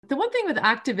The one thing with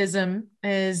activism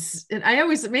is, and I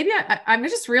always, maybe I'm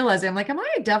just realizing, I'm like, am I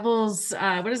a devil's,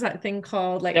 what is that thing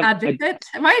called? Like advocate?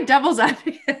 Am I a devil's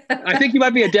advocate? I think you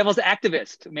might be a devil's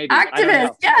activist, maybe. I don't Activist.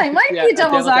 know. Yeah, I might Yeah, be a a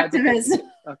devil's devil's advocate.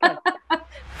 activist. Okay.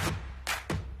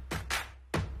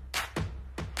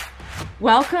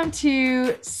 Welcome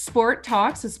to Sport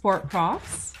Talks with Sport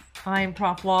Profs. I'm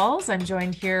Prof Walls. I'm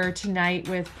joined here tonight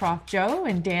with Prof Joe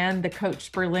and Dan, the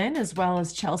Coach Berlin, as well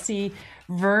as Chelsea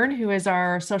Vern, who is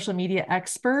our social media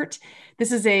expert.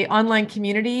 This is an online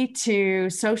community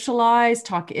to socialize,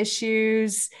 talk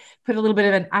issues, put a little bit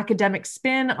of an academic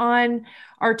spin on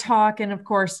our talk, and of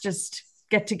course, just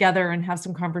get together and have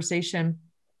some conversation.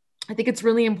 I think it's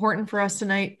really important for us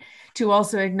tonight to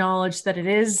also acknowledge that it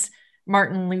is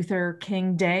Martin Luther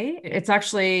King Day. It's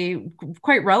actually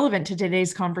quite relevant to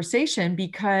today's conversation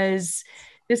because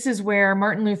this is where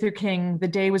Martin Luther King, the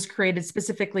day was created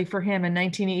specifically for him in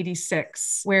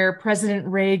 1986, where President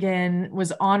Reagan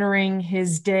was honoring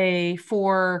his day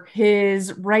for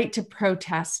his right to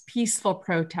protest, peaceful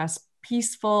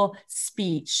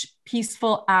speech,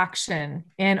 peaceful action,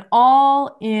 and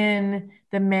all in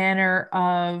the manner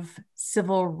of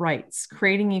civil rights,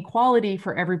 creating equality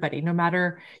for everybody, no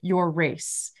matter your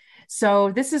race.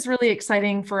 So this is really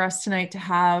exciting for us tonight to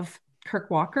have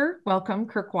Kirk Walker. Welcome,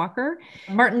 Kirk Walker.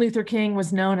 Martin Luther King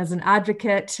was known as an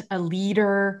advocate, a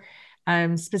leader,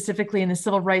 specifically in the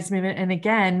civil rights movement, and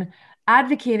again,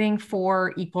 advocating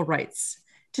for equal rights.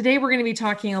 Today, we're going to be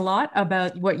talking a lot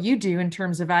about what you do in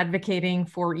terms of advocating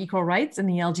for equal rights in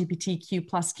the LGBTQ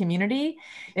plus community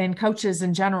and coaches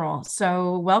in general.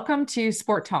 So welcome to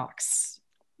Sport Talks.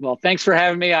 Well, thanks for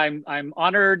having me. I'm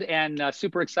honored and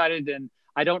super excited, and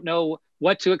I don't know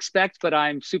what to expect, but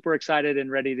I'm super excited and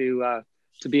ready to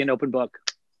be an open book.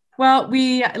 Well,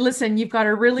 listen, you've got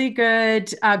a really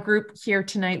good group here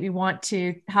tonight. We want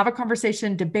to have a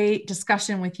conversation, debate,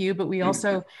 discussion with you, but we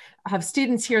also have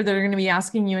students here that are going to be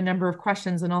asking you a number of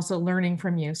questions and also learning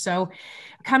from you. So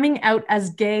coming out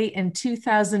as gay in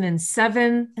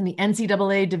 2007 in the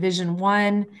NCAA Division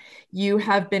I, you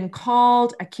have been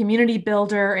called a community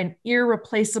builder, an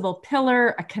irreplaceable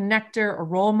pillar, a connector, a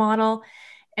role model.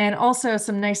 And also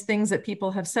some nice things that people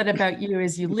have said about you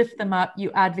is you lift them up, you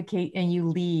advocate, and you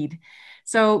lead.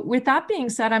 So with that being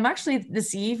said, I'm actually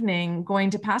this evening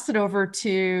going to pass it over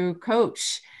to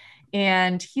Coach.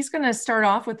 And he's going to start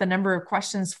off with a number of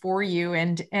questions for you.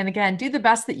 And again, do the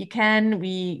best that you can.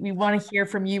 We want to hear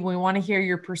from you. We want to hear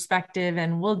your perspective,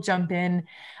 and we'll jump in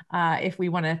if we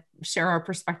want to share our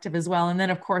perspective as well. And then,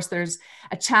 of course, there's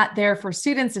a chat there for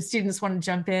students if students want to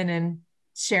jump in and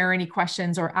share any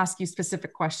questions or ask you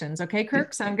specific questions. Okay,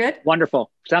 Kirk, sound good?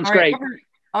 Wonderful. Sounds great.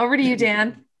 Over to you,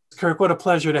 Dan. Kirk, what a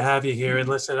pleasure to have you here. And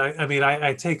listen,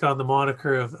 I take on the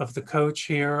moniker of the coach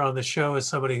here on the show as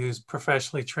somebody who's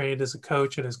professionally trained as a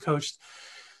coach and has coached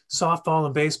softball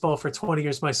and baseball for 20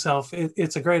 years myself.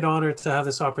 It's a great honor to have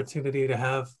this opportunity to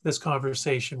have this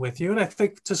conversation with you. And I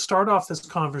think to start off this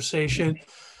conversation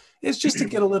is just to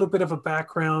get a little bit of a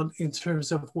background in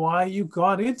terms of why you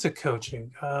got into coaching.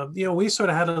 We sort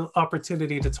of had an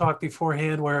opportunity to talk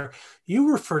beforehand where you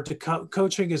referred to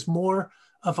coaching as more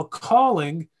of a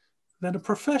calling than a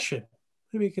profession.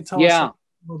 Maybe you can tell us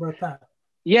more about that.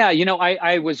 Yeah,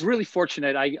 I was really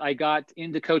fortunate. I got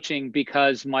into coaching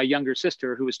because my younger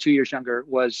sister, who was 2 years younger,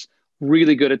 was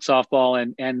really good at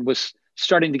softball and was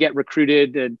starting to get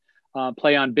recruited and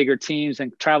play on bigger teams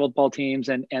and travel ball teams.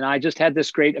 And I just had this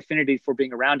great affinity for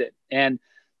being around it. And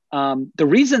the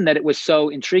reason that it was so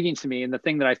intriguing to me and the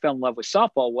thing that I fell in love with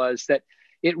softball was that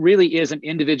it really is an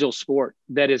individual sport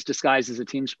that is disguised as a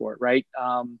team sport, right?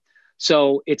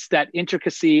 So it's that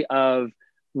intricacy of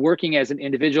working as an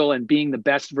individual and being the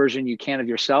best version you can of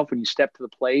yourself when you step to the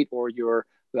plate or you're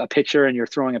a pitcher and you're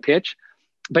throwing a pitch.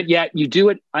 But yet you do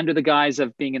it under the guise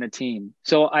of being in a team.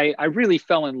 So I really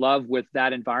fell in love with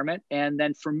that environment. And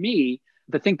then for me,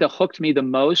 the thing that hooked me the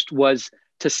most was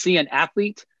to see an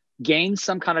athlete gain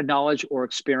some kind of knowledge or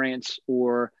experience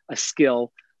or a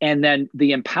skill. And then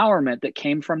the empowerment that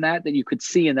came from that you could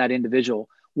see in that individual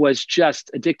was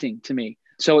just addicting to me.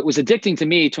 So it was addicting to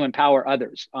me to empower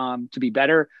others, to be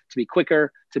better, to be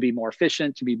quicker, to be more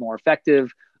efficient, to be more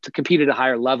effective, to compete at a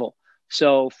higher level.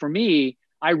 So for me,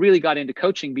 I really got into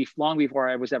coaching long before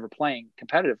I was ever playing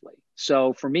competitively.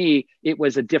 So for me, it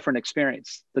was a different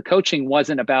experience. The coaching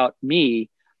wasn't about me.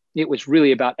 It was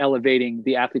really about elevating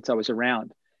the athletes I was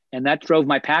around. And that drove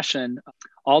my passion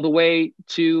all the way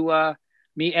to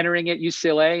me entering at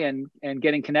UCLA and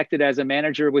getting connected as a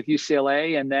manager with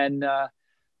UCLA. And then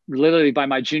literally by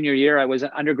my junior year, I was an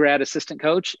undergrad assistant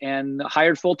coach and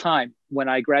hired full-time when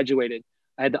I graduated.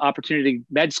 I had the opportunity,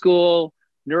 med school,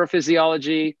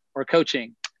 neurophysiology, or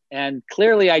coaching. And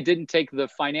clearly I didn't take the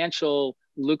financial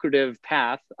lucrative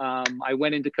path. I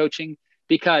went into coaching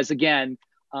because, again,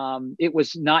 it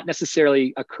was not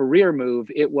necessarily a career move.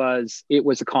 It was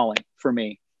a calling for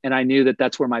me. And I knew that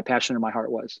that's where my passion and my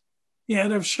heart was. Yeah,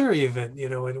 and I'm sure even,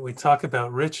 when we talk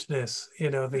about richness,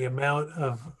 the amount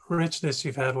of richness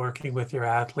you've had working with your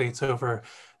athletes over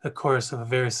the course of a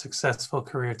very successful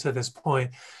career to this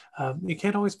point, you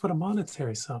can't always put a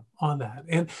monetary sum on that.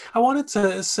 And I wanted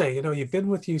to say, you've been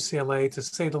with UCLA, to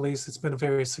say the least. It's been a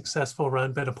very successful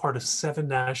run, been a part of 7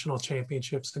 national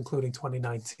championships, including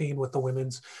 2019 with the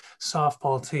women's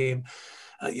softball team.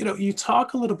 You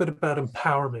talk a little bit about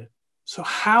empowerment. So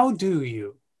how do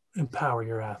you empower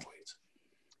your athletes?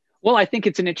 Well, I think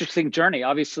it's an interesting journey.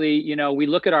 Obviously, we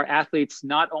look at our athletes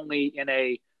not only in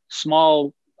a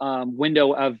small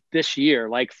window of this year,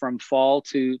 like from fall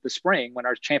to the spring when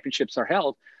our championships are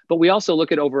held, but we also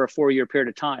look at over a 4-year period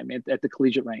of time at the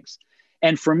collegiate ranks.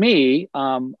 And for me,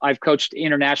 I've coached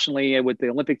internationally with the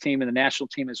Olympic team and the national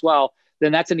team as well.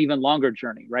 Then that's an even longer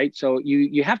journey, right? So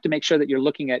you have to make sure that you're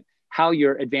looking at how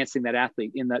you're advancing that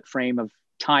athlete in that frame of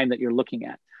time that you're looking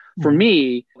at. Mm-hmm. For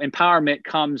me, empowerment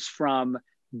comes from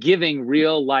giving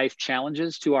real life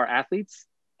challenges to our athletes.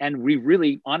 And we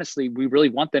really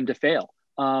want them to fail.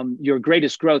 Your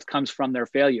greatest growth comes from their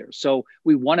failures. So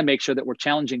we want to make sure that we're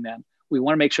challenging them. We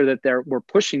want to make sure that we're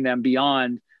pushing them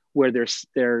beyond where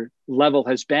their level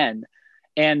has been.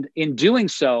 And in doing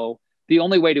so, the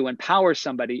only way to empower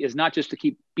somebody is not just to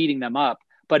keep beating them up,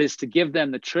 but is to give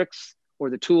them the tricks or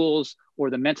the tools or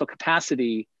the mental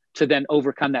capacity to then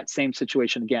overcome that same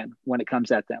situation again when it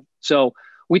comes at them. So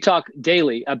we talk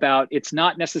daily about it's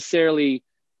not necessarily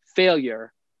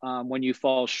failure when you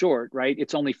fall short, right?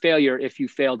 It's only failure if you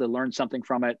fail to learn something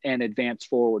from it and advance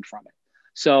forward from it.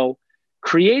 So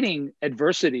creating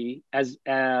adversity as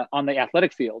on the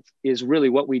athletic field is really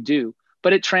what we do,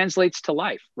 but it translates to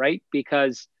life, right?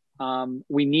 Because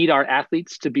we need our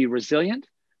athletes to be resilient,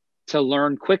 to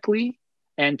learn quickly,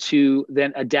 and to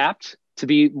then adapt to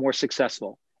be more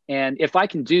successful. And if I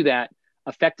can do that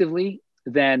effectively,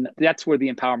 then that's where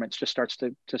the empowerment just starts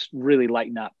to just really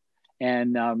lighten up.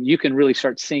 And you can really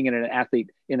start seeing it in an athlete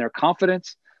in their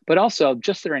confidence, but also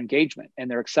just their engagement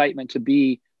and their excitement to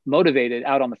be motivated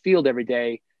out on the field every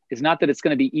day. Is not that it's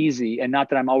going to be easy and not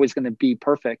that I'm always going to be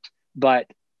perfect, but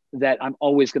that I'm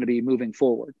always going to be moving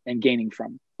forward and gaining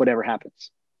from whatever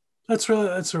happens. That's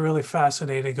a really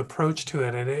fascinating approach to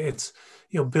it. And it's,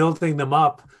 building them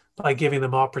up by giving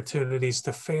them opportunities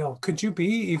to fail. Could you be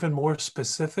even more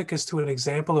specific as to an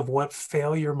example of what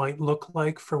failure might look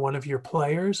like for one of your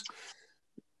players?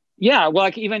 Yeah, well,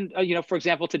 like even, for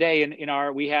example, today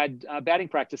we had batting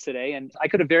practice today, and I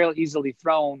could have very easily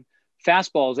thrown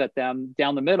fastballs at them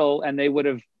down the middle, and they would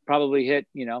have probably hit,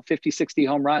 50, 60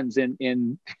 home runs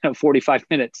in 45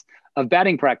 minutes of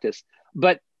batting practice.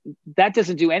 But that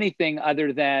doesn't do anything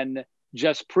other than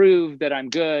just prove that I'm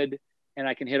good and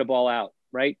I can hit a ball out,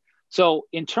 right? So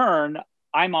in turn,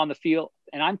 I'm on the field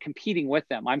and I'm competing with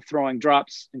them. I'm throwing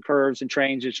drops and curves and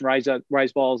changes and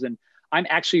rise balls. And I'm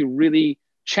actually really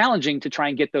challenging to try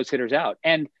and get those hitters out.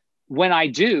 And when I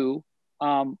do,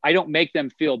 I don't make them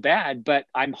feel bad, but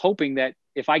I'm hoping that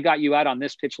if I got you out on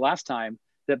this pitch last time,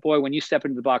 that boy, when you step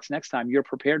into the box next time, you're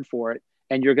prepared for it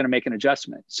and you're going to make an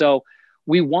adjustment. So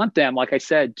we want them, like I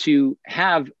said, to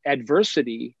have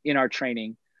adversity in our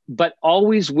training, but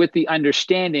always with the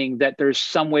understanding that there's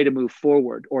some way to move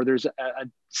forward or there's a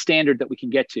standard that we can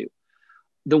get to.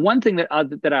 The one thing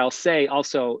that I'll say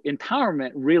also,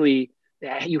 empowerment really,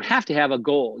 you have to have a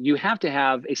goal. You have to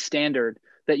have a standard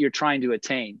that you're trying to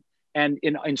attain. And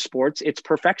in sports, it's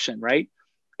perfection, right?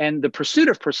 And the pursuit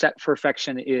of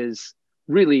perfection is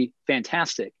really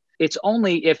fantastic. It's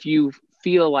only if you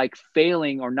feel like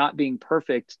failing or not being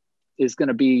perfect is going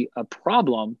to be a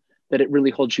problem that it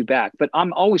really holds you back. But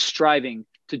I'm always striving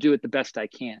to do it the best I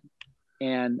can.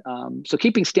 And so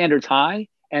keeping standards high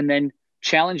and then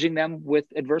challenging them with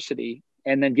adversity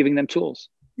and then giving them tools.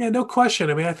 Yeah, no question.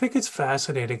 I mean, I think it's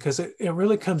fascinating because it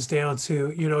really comes down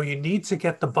to, you need to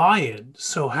get the buy-in.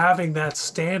 So having that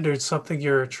standard, something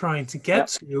you're trying to get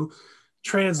to,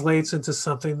 translates into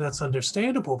something that's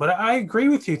understandable. But I agree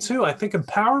with you too. I think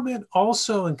empowerment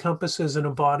also encompasses and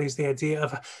embodies the idea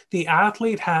of the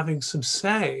athlete having some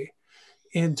say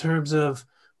in terms of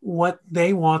what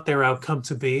they want their outcome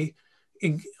to be,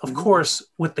 of course,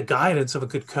 with the guidance of a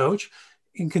good coach,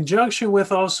 in conjunction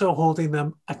with also holding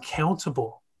them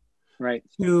accountable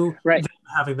to them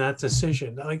having that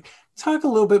decision. Like, talk a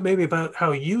little bit maybe about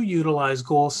how you utilize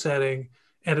goal setting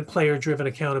and player-driven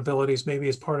accountabilities maybe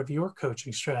as part of your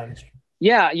coaching strategy.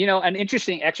 Yeah, an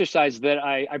interesting exercise that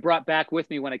I brought back with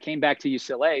me when I came back to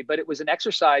UCLA, but it was an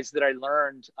exercise that I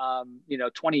learned,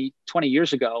 20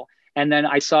 years ago. And then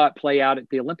I saw it play out at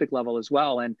the Olympic level as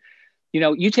well. And,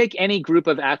 you take any group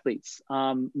of athletes,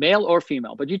 male or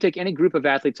female, but you take any group of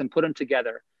athletes and put them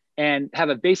together and have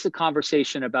a basic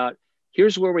conversation about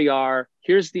here's where we are,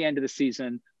 here's the end of the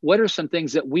season. What are some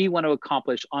things that we want to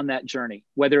accomplish on that journey,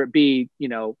 whether it be,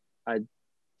 a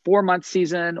 4-month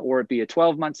season or it be a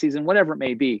 12-month season, whatever it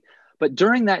may be. But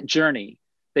during that journey,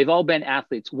 they've all been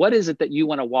athletes. What is it that you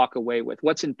want to walk away with?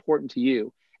 What's important to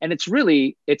you? And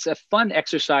it's a fun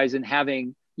exercise in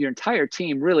having your entire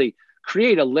team really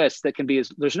create a list that can be,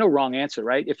 there's no wrong answer,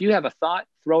 right? If you have a thought,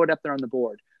 throw it up there on the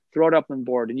board,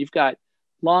 and you've got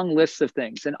long lists of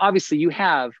things. And obviously you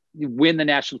win the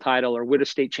national title or win a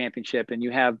state championship, and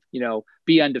you have,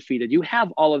 be undefeated. You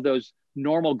have all of those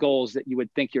normal goals that you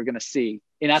would think you're going to see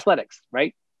in athletics,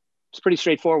 right? It's pretty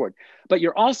straightforward. But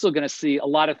you're also going to see a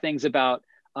lot of things about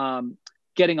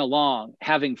getting along,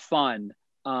 having fun,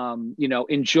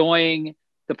 enjoying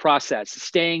the process,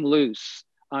 staying loose.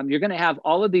 You're going to have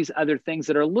all of these other things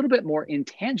that are a little bit more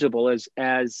intangible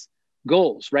as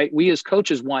goals, right? We as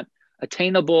coaches want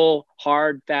attainable,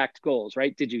 hard fact goals,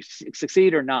 right? Did you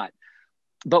succeed or not?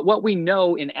 But what we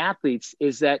know in athletes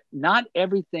is that not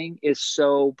everything is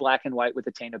so black and white with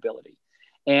attainability.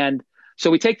 And so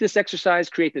we take this exercise,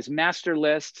 create this master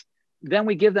list, then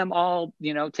we give them all,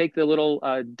 take the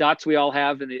little dots we all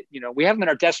have. And, we have them in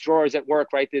our desk drawers at work,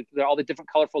 right? They're all the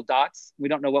different colorful dots. We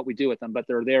don't know what we do with them, but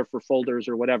they're there for folders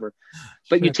or whatever.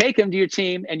 But Sure. you take them to your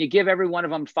team and you give every one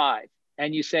of them 5.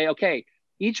 And you say, okay,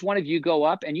 each one of you go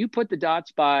up and you put the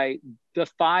dots by the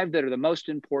 5 that are the most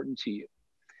important to you.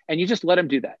 And you just let them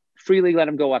do that, freely let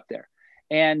them go up there.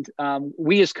 And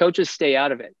we as coaches stay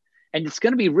out of it. And it's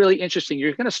going to be really interesting.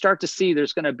 You're going to start to see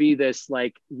there's going to be this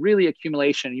like really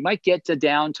accumulation. You might get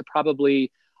down to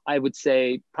probably, I would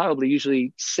say,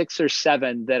 usually 6 or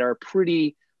 7 that are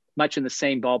pretty much in the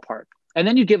same ballpark. And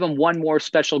then you give them one more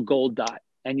special gold dot.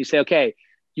 And you say, okay,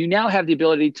 you now have the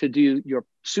ability to do your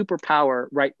superpower,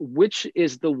 right? Which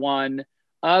is the one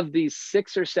of these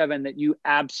 6 or 7 that you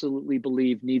absolutely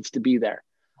believe needs to be there?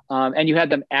 And you have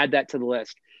them add that to the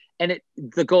list. And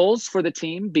the goals for the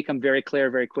team become very clear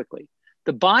very quickly.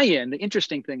 The buy-in, the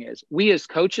interesting thing is we as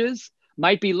coaches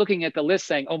might be looking at the list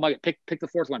saying, oh my, pick the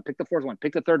 4th one, pick the 4th one,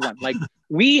 pick the 3rd one. Like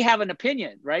we have an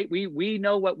opinion, right? We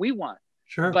know what we want.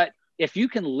 Sure. But if you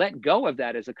can let go of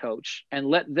that as a coach and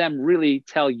let them really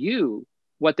tell you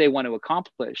what they want to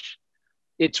accomplish,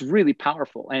 it's really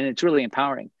powerful and it's really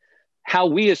empowering. How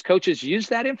we as coaches use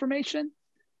that information,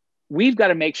 we've got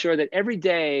to make sure that every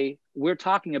day we're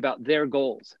talking about their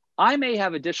goals. I may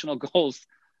have additional goals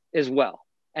as well,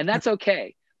 and that's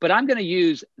okay. But I'm going to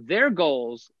use their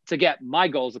goals to get my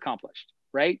goals accomplished,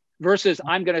 right? Versus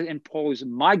I'm going to impose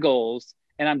my goals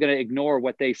and I'm going to ignore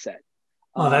what they said.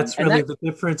 Well, that's really the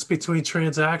difference between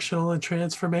transactional and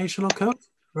transformational coach,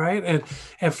 right?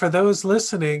 And for those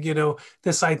listening,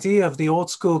 this idea of the old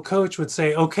school coach would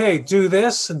say, okay, do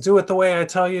this and do it the way I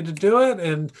tell you to do it,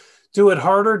 and do it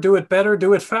harder, do it better,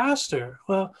 do it faster.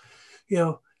 Well,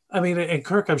 and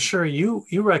Kirk, I'm sure you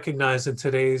recognize in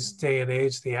today's day and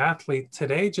age, the athlete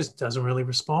today just doesn't really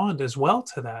respond as well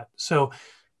to that. So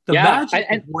the magic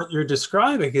of what you're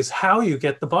describing is how you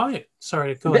get the buy-in.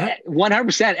 Sorry, go ahead.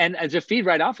 100%. And to feed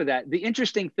right off of that, the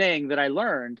interesting thing that I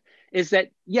learned is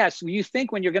that, yes, you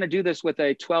think when you're going to do this with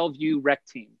a 12U rec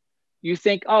team, you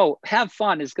think, oh, have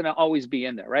fun is going to always be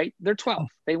in there, right? They're 12.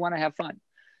 They want to have fun.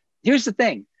 Here's the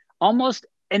thing. Almost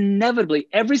inevitably,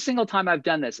 every single time I've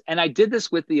done this, and I did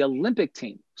this with the Olympic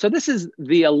team. So this is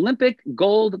the Olympic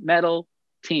gold medal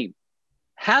team.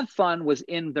 Have fun was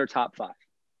in their top 5.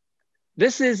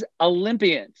 This is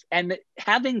Olympians, and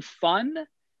having fun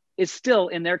is still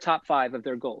in their top 5 of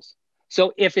their goals.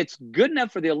 So if it's good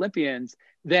enough for the Olympians,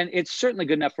 then it's certainly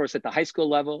good enough for us at the high school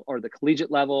level or the collegiate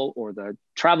level or the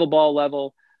travel ball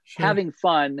level. Sure. Having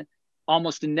fun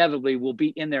almost inevitably will be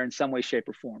in there in some way, shape,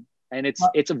 or form. And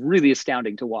it's really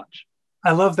astounding to watch.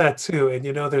 I love that too. And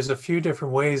there's a few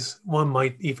different ways one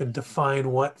might even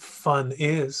define what fun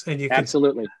is. And you can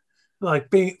absolutely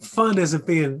being fun isn't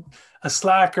being a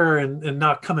slacker and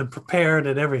not coming prepared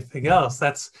and everything else.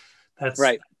 That's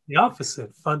right. The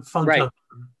opposite. Fun right. comes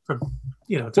from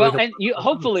well, and you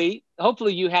hopefully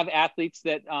you have athletes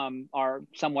that are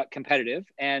somewhat competitive,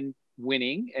 and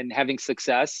winning and having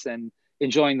success and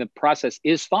enjoying the process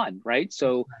is fun, right?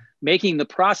 So making the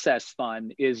process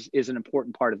fun is an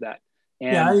important part of that.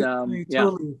 Yeah, And I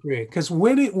totally agree. Because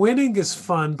winning is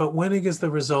fun, but winning is the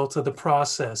result of the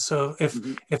process. So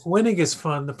mhm. if winning is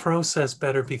fun, the process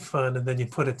better be fun, and then you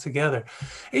put it together.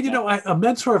 And Yeah. a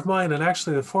mentor of mine, and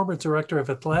actually the former director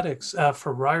of athletics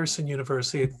for Ryerson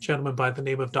University, a gentleman by the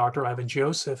name of Dr. Ivan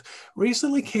Joseph,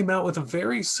 recently came out with a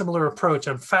very similar approach.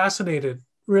 I'm fascinated,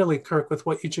 really, Kirk, with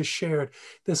what you just shared.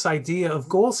 This idea of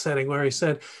goal setting, where he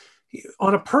said,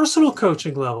 on a personal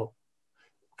coaching level,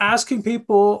 asking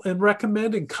people and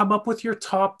recommending come up with your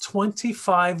top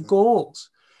 25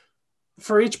 goals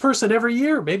for each person every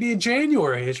year, maybe in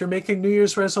January as you're making New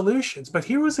Year's resolutions. But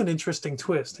here was an interesting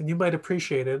twist, and you might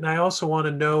appreciate it. And I also want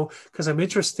to know, because I'm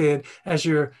interested as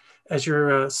your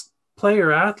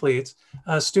player athletes,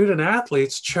 student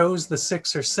athletes chose the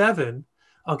 6 or 7.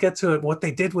 I'll get to it. What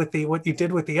you did with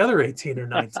the other 18 or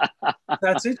 19.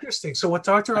 That's interesting. So what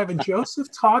Dr. Ivan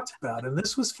Joseph talked about, and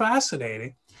this was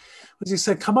fascinating, was he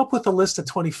said, come up with a list of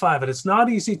 25. And it's not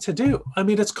easy to do. I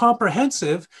mean, it's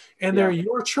comprehensive, and they're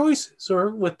your choices,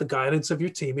 or with the guidance of your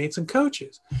teammates and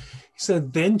coaches. He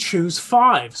said, then choose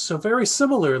 5. So very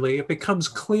similarly, it becomes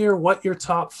clear what your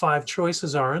top 5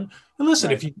 choices are. And listen,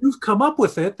 if you've come up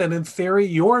with it, then in theory,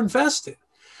 you're invested.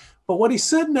 But what he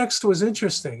said next was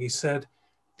interesting. He said,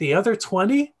 the other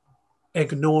 20,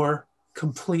 ignore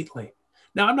completely.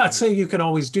 Now, I'm not saying you can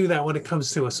always do that when it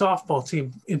comes to a softball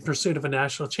team in pursuit of a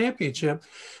national championship,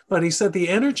 but he said the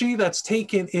energy that's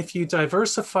taken if you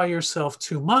diversify yourself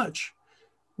too much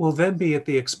will then be at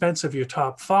the expense of your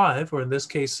top 5, or in this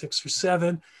case, 6 or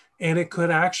 7, and it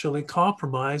could actually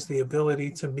compromise the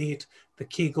ability to meet the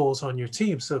key goals on your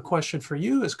team. So the question for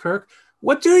you is, Kirk,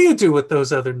 what do you do with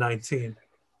those other 19?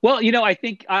 Well, I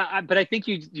think, but I think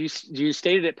you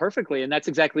stated it perfectly, and that's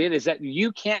exactly it. Is that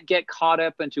you can't get caught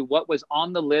up into what was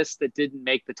on the list that didn't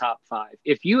make the top 5.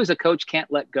 If you as a coach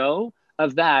can't let go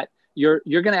of that, you're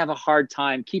going to have a hard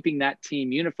time keeping that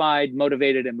team unified,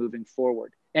 motivated, and moving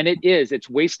forward. And it's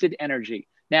wasted energy.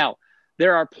 Now,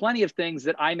 there are plenty of things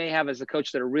that I may have as a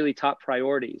coach that are really top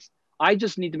priorities. I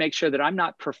just need to make sure that I'm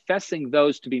not professing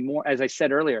those to be more, as I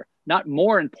said earlier, not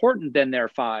more important than their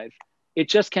 5. It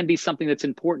just can be something that's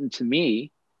important to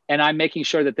me, and I'm making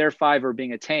sure that their 5 are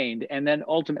being attained. And then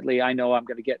ultimately, I know I'm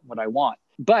going to get what I want.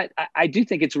 But I do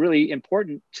think it's really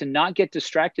important to not get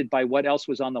distracted by what else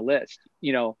was on the list.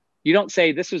 You don't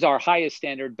say this is our highest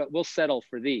standard, but we'll settle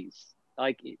for these.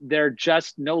 Like, they're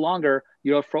just no longer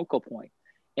your focal point.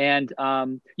 And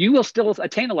you will still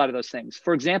attain a lot of those things.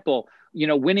 For example,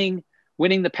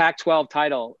 winning the Pac-12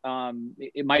 title,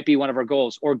 it might be one of our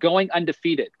goals, or going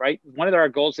undefeated, right? One of our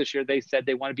goals this year, they said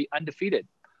they want to be undefeated.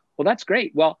 Well, that's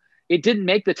great. Well, it didn't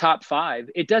make the top 5.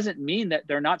 It doesn't mean that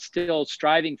they're not still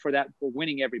striving for that, for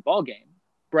winning every ball game,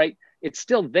 right? It's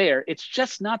still there. It's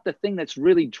just not the thing that's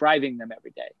really driving them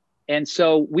every day. And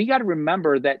so we got to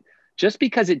remember that just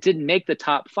because it didn't make the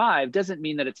top 5 doesn't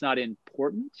mean that it's not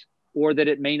important, or that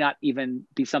it may not even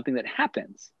be something that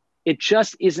happens. It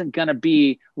just isn't going to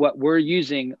be what we're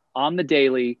using on the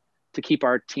daily to keep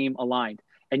our team aligned.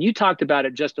 And you talked about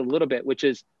it just a little bit, which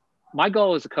is my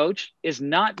goal as a coach is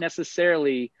not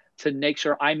necessarily to make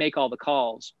sure I make all the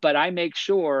calls, but I make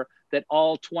sure that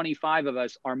all 25 of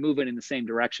us are moving in the same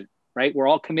direction, right? We're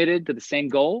all committed to the same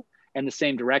goal and the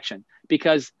same direction.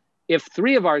 Because if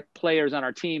 3 of our players on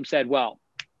our team said, well,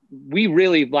 we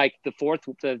really like the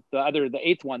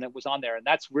 8th one that was on there, and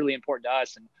that's really important to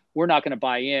us, and we're not going to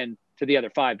buy in to the other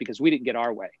 5 because we didn't get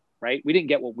our way, right? We didn't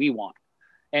get what we want.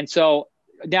 And so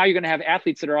now you're going to have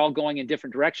athletes that are all going in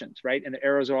different directions, right? And the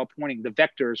arrows are all pointing, the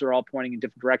vectors are all pointing in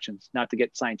different directions, not to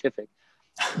get scientific.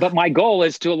 But my goal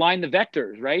is to align the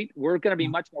vectors, right? We're going to be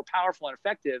much more powerful and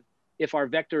effective if our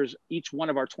vectors, each one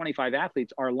of our 25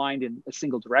 athletes, are aligned in a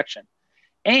single direction.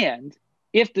 And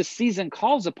if the season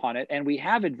calls upon it and we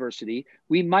have adversity,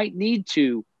 we might need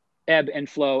to ebb and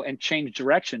flow and change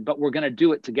direction, but we're going to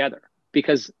do it together,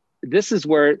 because this is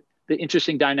where the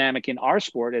interesting dynamic in our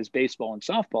sport as baseball and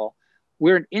softball,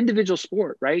 we're an individual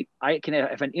sport, right? I can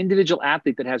have an individual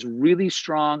athlete that has really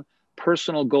strong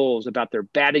personal goals about their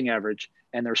batting average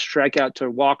and their strikeout to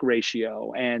walk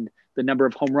ratio and the number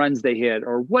of home runs they hit,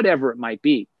 or whatever it might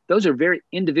be. Those are very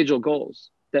individual goals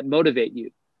that motivate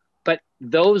you. But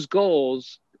those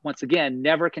goals, once again,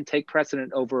 never can take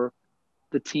precedent over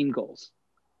the team goals.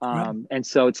 Right. And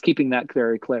so it's keeping that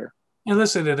very clear. And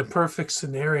listen, in a perfect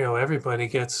scenario, everybody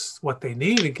gets what they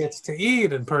need and gets to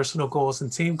eat, and personal goals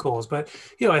and team goals. But,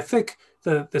 I think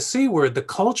the C word, the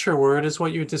culture word, is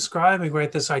what you're describing,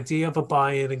 right? This idea of a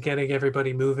buy-in and getting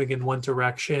everybody moving in one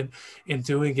direction and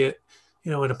doing it,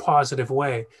 in a positive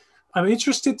way. I'm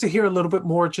interested to hear a little bit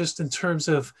more just in terms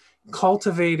of,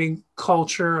 cultivating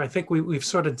culture. I think we've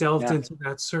sort of delved Yeah. into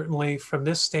that, certainly from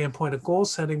this standpoint of goal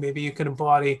setting. Maybe you can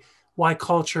embody why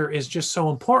culture is just so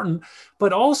important.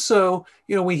 But also,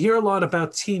 we hear a lot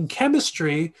about team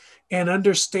chemistry and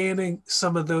understanding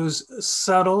some of those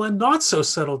subtle and not so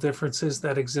subtle differences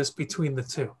that exist between the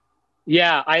two.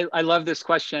 Yeah, I love this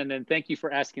question, and thank you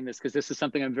for asking this, because this is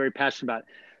something I'm very passionate about.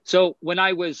 So when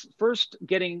I was first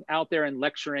getting out there and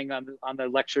lecturing on the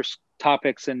lecture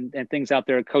topics and things out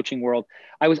there in the coaching world,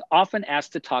 I was often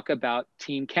asked to talk about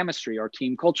team chemistry or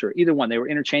team culture. Either one, they were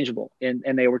interchangeable, and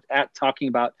they were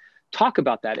talk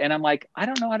about that. And I'm like, I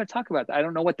don't know how to talk about that. I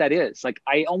don't know what that is. Like,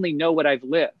 I only know what I've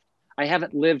lived. I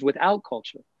haven't lived without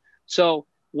culture. So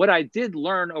what I did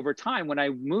learn over time when I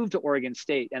moved to Oregon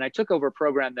State and I took over a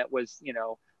program that was,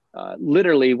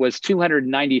 literally was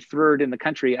 293rd in the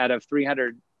country out of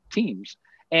 300 teams.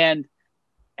 And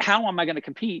how am I going to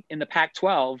compete in the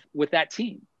Pac-12 with that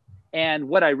team? And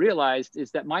what I realized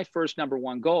is that my first number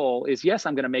one goal is, yes,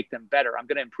 I'm going to make them better. I'm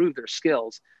going to improve their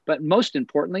skills. But most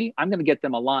importantly, I'm going to get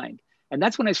them aligned. And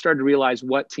that's when I started to realize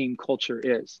what team culture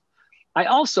is. I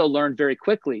also learned very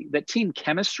quickly that team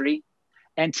chemistry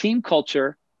and team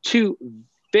culture, two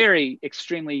very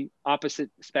extremely opposite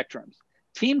spectrums.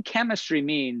 Team chemistry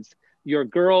means your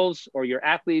girls or your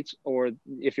athletes, or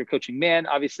if you're coaching men,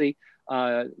 obviously,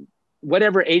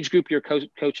 whatever age group you're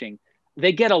coaching,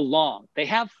 they get along, they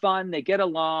have fun, they get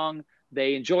along,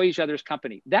 they enjoy each other's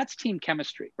company. That's team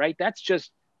chemistry, right? That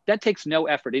takes no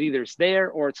effort. It either is there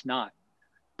or it's not.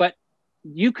 But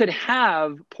you could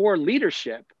have poor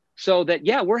leadership so that,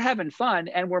 yeah, we're having fun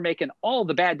and we're making all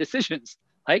the bad decisions.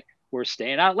 Like, we're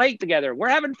staying out late together. We're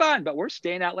having fun, but we're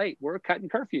staying out late. We're cutting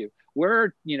curfew.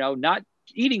 We're, not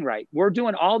eating right. We're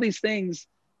doing all these things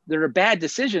that are bad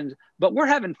decisions, but we're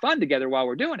having fun together while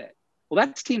we're doing it. Well,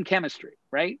 that's team chemistry,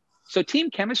 right? So team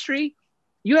chemistry,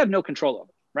 you have no control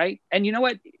over, right? And you know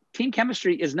what? Team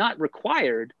chemistry is not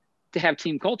required to have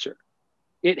team culture.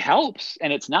 It helps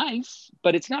and it's nice,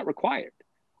 but it's not required.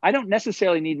 I don't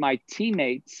necessarily need my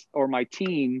teammates or my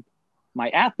team, my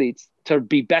athletes, to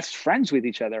be best friends with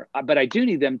each other, but I do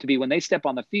need them to be, when they step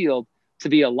on the field, to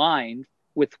be aligned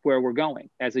with where we're going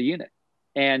as a unit.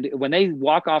 And when they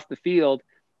walk off the field,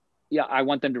 yeah, I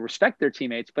want them to respect their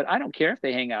teammates, but I don't care if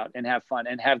they hang out and have fun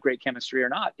and have great chemistry or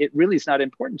not. It really is not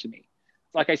important to me.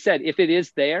 Like I said, if it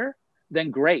is there,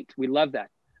 then great. We love that.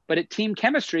 But team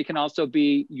chemistry can also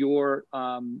be your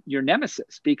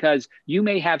nemesis, because you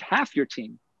may have half your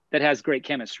team that has great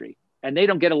chemistry and they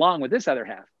don't get along with this other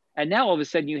half. And now all of a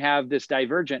sudden you have this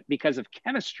divergent because of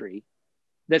chemistry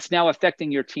that's now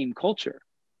affecting your team culture.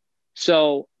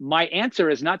 So my answer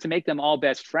is not to make them all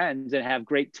best friends and have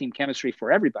great team chemistry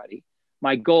for everybody.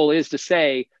 My goal is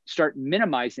to start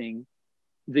minimizing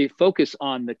the focus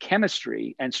on the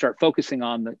chemistry and start focusing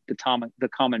on the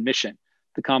common mission,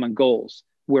 the common goals,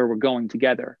 where we're going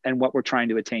together and what we're trying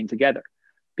to attain together.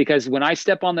 Because when I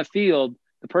step on the field,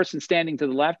 the person standing to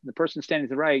the left and the person standing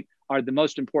to the right are the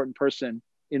most important person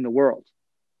in the world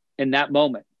in that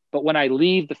moment. But when I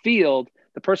leave the field,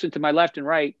 the person to my left and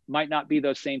right might not be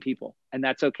those same people. And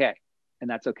that's okay.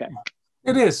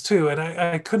 It is too. And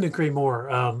I couldn't agree more.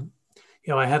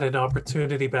 I had an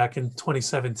opportunity back in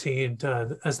 2017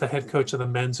 as the head coach of the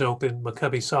men's open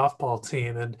Maccabi softball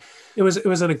team. And it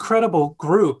was an incredible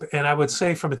group. And I would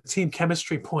say, from a team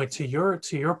chemistry point, to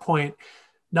your point,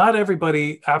 not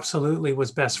everybody absolutely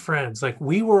was best friends. Like,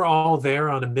 we were all there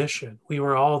on a mission. We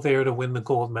were all there to win the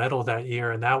gold medal that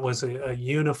year. And that was a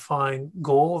unifying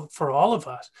goal for all of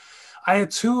us. I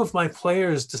had two of my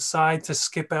players decide to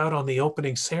skip out on the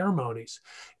opening ceremonies.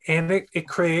 And it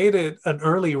created an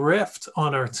early rift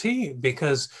on our team,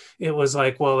 because it was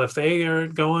like, well, if they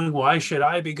aren't going, why should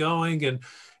I be going?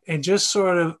 And just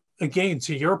sort of, again,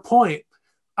 to your point,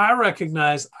 I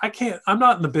recognize I'm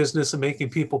not in the business of making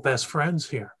people best friends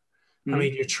here. Mm-hmm. I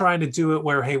mean, you're trying to do it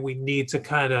where, hey, we need to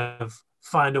kind of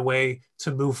find a way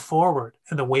to move forward.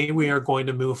 And the way we are going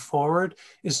to move forward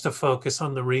is to focus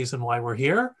on the reason why we're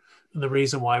here. And the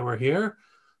reason why we're here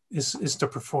is to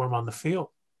perform on the field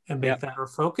and make that our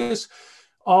focus.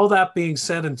 All that being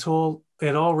said, until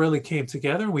it all really came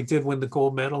together, we did win the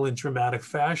gold medal in dramatic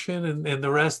fashion, and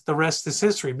the rest is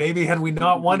history. Maybe had we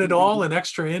not won it all in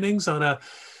extra innings on a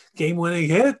game-winning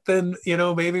hit, then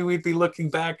maybe we'd be looking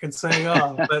back and saying,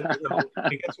 "Oh," but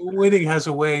I guess winning has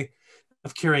a way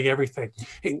of curing everything.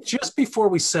 Hey, just before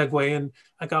we segue, and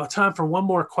I got time for one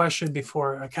more question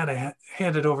before I kind of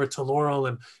hand it over to Laurel,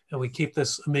 and we keep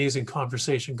this amazing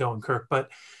conversation going, Kirk. But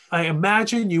I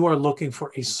imagine you are looking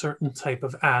for a certain type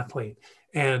of athlete.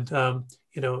 And,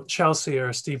 Chelsea, our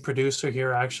esteemed producer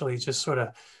here, actually just sort of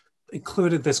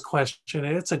included this question.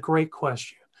 And it's a great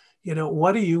question.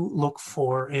 what do you look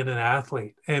for in an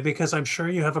athlete? And because I'm sure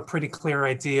you have a pretty clear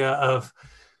idea of,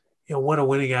 what a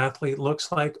winning athlete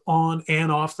looks like on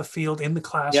and off the field, in the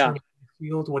classroom, in the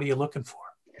field. What are you looking for?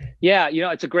 Yeah,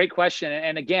 it's a great question.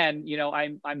 And again,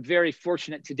 I'm very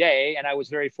fortunate today, and I was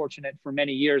very fortunate for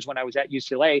many years when I was at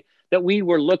UCLA, that we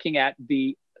were looking at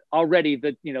the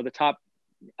top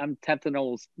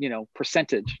tenthionals,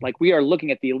 percentage. Like, we are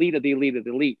looking at the elite of the elite of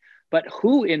the elite. But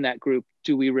who in that group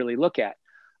do we really look at?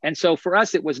 And so for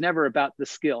us, it was never about the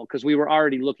skill, because we were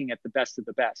already looking at the best of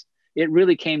the best. It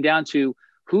really came down to,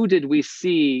 who did we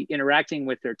see interacting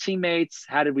with their teammates?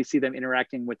 How did we see them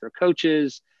interacting with their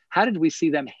coaches? How did we see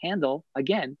them handle,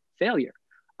 again, failure?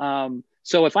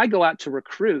 So if I go out to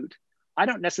recruit, I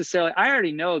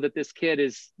already know that this kid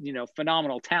is,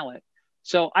 phenomenal talent.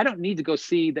 So I don't need to go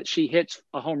see that she hits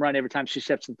a home run every time she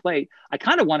steps to the plate. I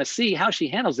kind of want to see how she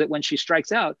handles it when she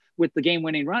strikes out with the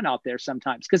game-winning run out there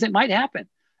sometimes, because it might happen.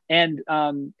 And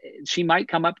she might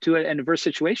come up to an adverse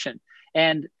situation.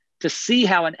 And to see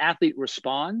how an athlete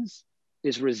responds,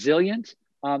 is resilient,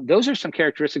 those are some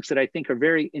characteristics that I think are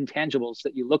very intangibles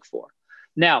that you look for.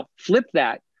 Now, flip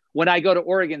that. When I go to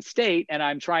Oregon State and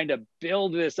I'm trying to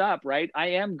build this up, right, I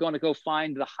am going to go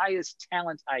find the highest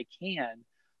talent I can,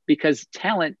 because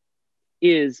talent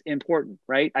is important,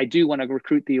 right? I do want to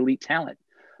recruit the elite talent.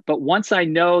 But once I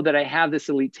know that I have this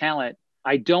elite talent,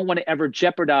 I don't want to ever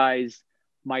jeopardize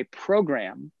my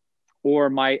program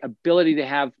or my ability to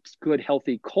have good,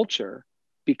 healthy culture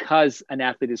because an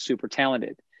athlete is super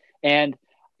talented. And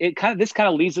this kind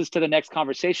of leads us to the next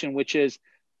conversation, which is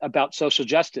about social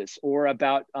justice or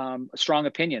about strong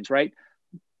opinions, right?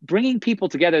 Bringing people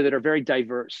together that are very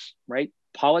diverse, right?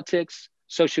 Politics,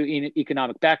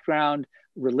 socioeconomic background,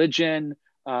 religion,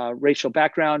 racial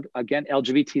background, again,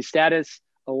 LGBT status,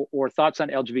 or thoughts on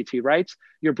LGBT rights.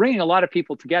 You're bringing a lot of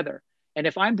people together. And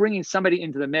if I'm bringing somebody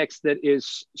into the mix that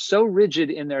is so rigid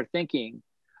in their thinking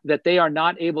that they are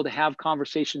not able to have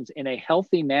conversations in a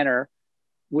healthy manner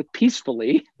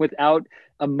peacefully, without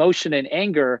emotion and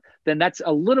anger, then that's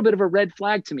a little bit of a red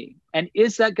flag to me. And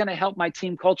is that going to help my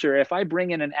team culture? If I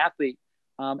bring in an athlete,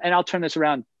 and I'll turn this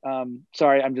around.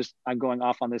 Sorry, I'm going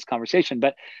off on this conversation.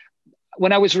 But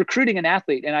when I was recruiting an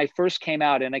athlete and I first came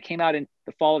out, and I came out in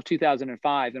the fall of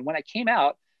 2005. And when I came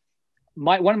out,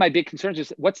 one of my big concerns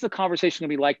is, what's the conversation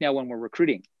gonna be like now when we're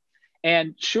recruiting?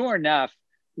 And sure enough,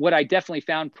 what I definitely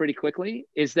found pretty quickly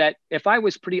is that if I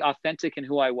was pretty authentic in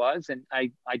who I was, and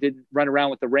I didn't run around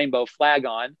with the rainbow flag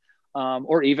on,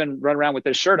 or even run around with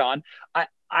a shirt on,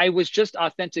 I was just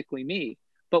authentically me.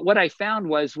 But what I found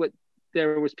was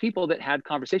there was people that had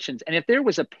conversations. And if there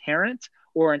was a parent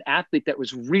or an athlete that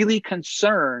was really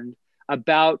concerned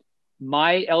about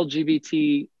my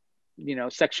LGBT,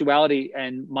 sexuality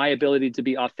and my ability to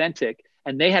be authentic,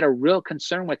 and they had a real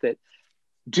concern with it,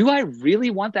 do I really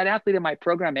want that athlete in my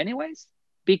program anyways?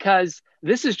 Because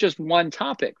this is just one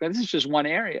topic. This is just one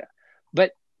area.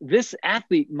 But this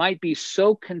athlete might be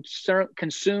so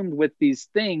consumed with these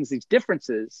things, these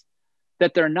differences,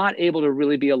 that they're not able to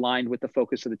really be aligned with the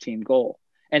focus of the team goal.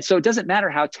 And so it doesn't matter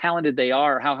how talented they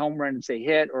are, how home runs they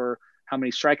hit, or how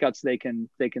many strikeouts they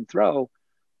can throw.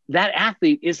 That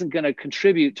athlete isn't going to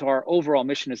contribute to our overall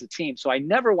mission as a team. So I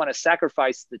never want to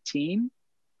sacrifice the team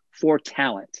for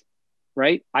talent,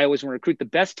 right? I always want to recruit the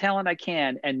best talent I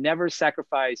can and never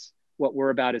sacrifice what we're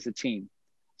about as a team.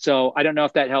 So I don't know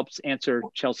if that helps answer,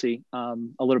 Chelsea, a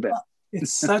little bit.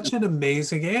 It's such an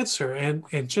amazing answer.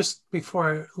 And just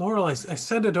before, Laurel, I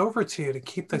send it over to you to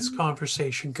keep this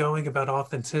conversation going about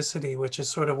authenticity, which is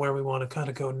sort of where we want to kind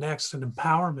of go next, and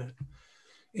empowerment.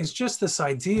 It's just this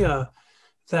idea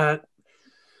that,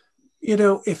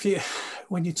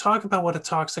 when you talk about what a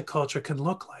toxic culture can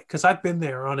look like, because I've been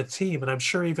there on a team, and I'm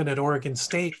sure even at Oregon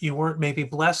State, you weren't maybe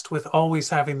blessed with always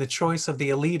having the choice of the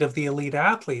elite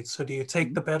athletes. So do you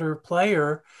take the better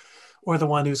player or the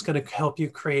one who's going to help you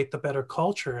create the better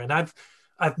culture? And I've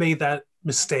made that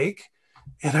mistake,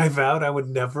 and I vowed I would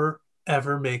never,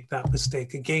 ever make that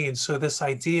mistake again. So this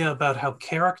idea about how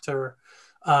character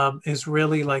is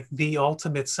really like the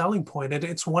ultimate selling point. And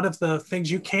it's one of the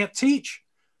things you can't teach.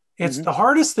 It's the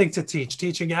hardest thing to teach,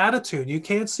 teaching attitude. You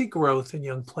can't see growth in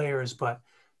young players, but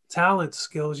talent,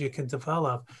 skills you can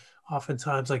develop.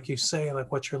 Oftentimes, like you say,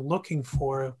 like what you're looking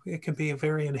for, it can be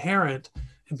very inherent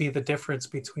and be the difference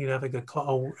between having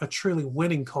a truly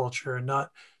winning culture, and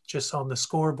not just on the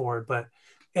scoreboard, but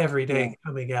every day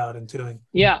coming out and doing.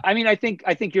 Yeah, I mean, I think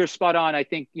you're spot on. I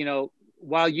think,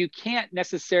 while you can't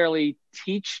necessarily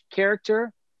teach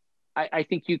character, I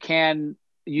think you can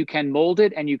mold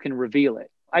it and you can reveal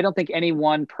it. I don't think any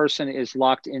one person is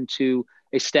locked into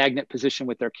a stagnant position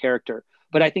with their character,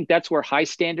 but I think that's where high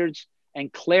standards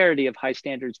and clarity of high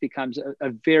standards becomes a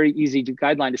very easy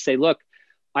guideline to say, look,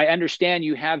 I understand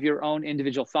you have your own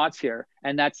individual thoughts here,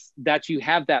 and that's you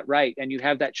have that right, and you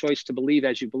have that choice to believe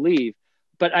as you believe,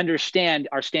 but understand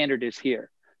our standard is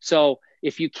here. So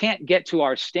if you can't get to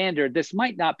our standard, this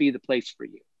might not be the place for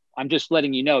you. I'm just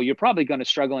letting you know, you're probably going to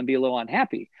struggle and be a little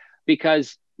unhappy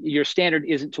because your standard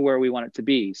isn't to where we want it to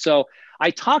be. So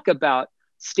I talk about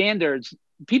standards.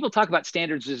 People talk about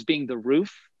standards as being the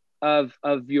roof of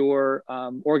your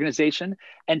organization.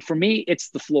 And for me,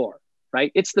 it's the floor,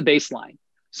 right? It's the baseline.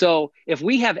 So if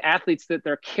we have athletes that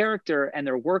their character and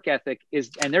their work ethic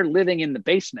and they're living in the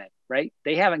basement, right?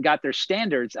 They haven't got their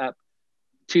standards up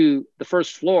to the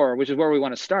first floor, which is where we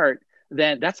want to start,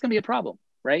 then that's going to be a problem,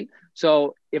 right?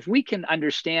 So if we can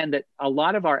understand that a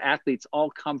lot of our athletes all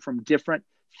come from different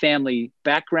family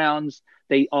backgrounds,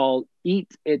 they all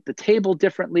eat at the table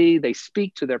differently, they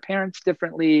speak to their parents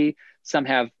differently, some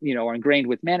have, are ingrained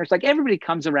with manners, like everybody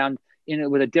comes around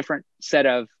with a different set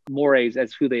of mores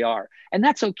as who they are. And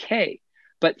that's okay.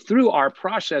 But through our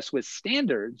process with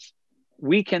standards,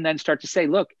 we can then start to say,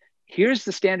 look, here's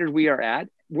the standard we are at.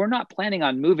 We're not planning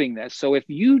on moving this. So if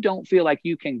you don't feel like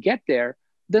you can get there,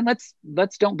 then let's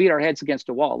don't beat our heads against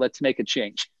a wall. Let's make a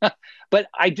change. But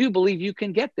I do believe you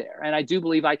can get there. And I do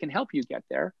believe I can help you get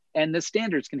there. And the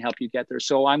standards can help you get there.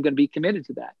 So I'm going to be committed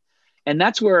to that. And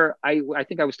that's where I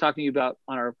think I was talking to you about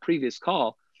on our previous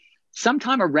call.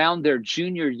 Sometime around their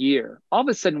junior year, all of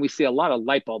a sudden we see a lot of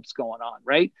light bulbs going on,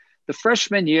 right? The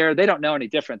freshman year, they don't know any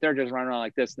different. They're just running around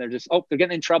like this. And they're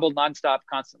getting in trouble nonstop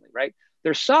constantly, right?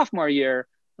 Their sophomore year,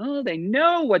 they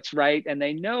know what's right and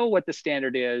they know what the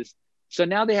standard is. So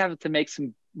now they have to make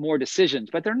some more decisions,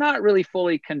 but they're not really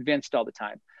fully convinced all the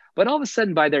time. But all of a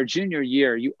sudden by their junior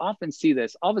year, you often see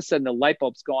this. All of a sudden the light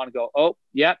bulbs go on and go, oh,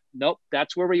 yep, nope,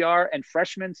 that's where we are. And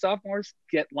freshmen, sophomores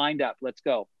get lined up. Let's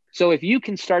go. So if you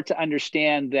can start to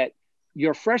understand that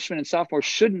your freshmen and sophomores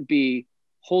shouldn't be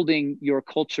holding your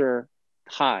culture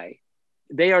high,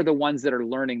 they are the ones that are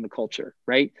learning the culture,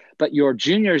 right? But your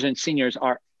juniors and seniors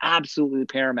are absolutely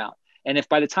paramount. And if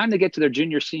by the time they get to their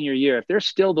junior, senior year, if they're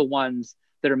still the ones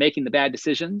that are making the bad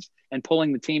decisions and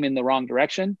pulling the team in the wrong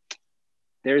direction,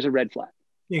 there's a red flag.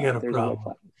 You got a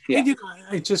problem. Yeah. And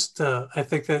I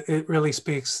think that it really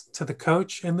speaks to the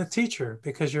coach and the teacher,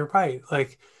 because you're right.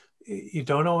 Like, you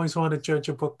don't always want to judge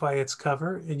a book by its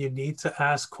cover, and you need to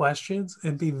ask questions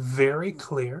and be very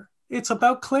clear. It's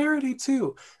about clarity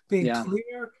too, being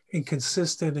clear and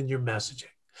consistent in your messaging.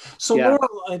 So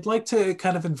Laurel, I'd like to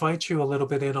kind of invite you a little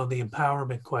bit in on the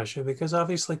empowerment question, because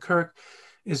obviously Kirk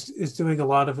is doing a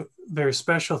lot of very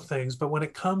special things, but when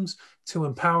it comes to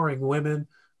empowering women,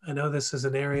 I know this is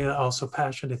an area also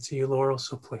passionate to you, Laurel,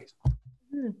 so please.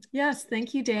 Yes,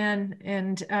 thank you, Dan.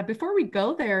 And before we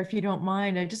go there, if you don't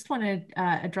mind, I just want to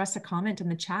address a comment in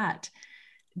the chat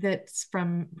that's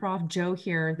from Prof. Joe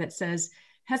here that says,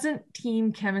 hasn't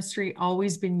team chemistry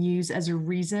always been used as a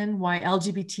reason why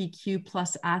LGBTQ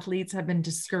plus athletes have been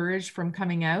discouraged from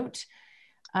coming out?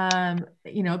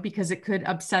 Because it could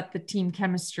upset the team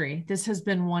chemistry. This has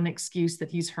been one excuse that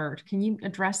he's heard. Can you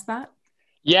address that?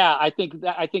 Yeah, I think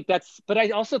that's, but I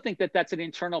also think that that's an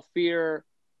internal fear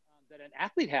that an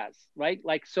athlete has, right?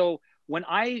 Like, so when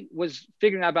I was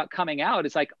figuring out about coming out,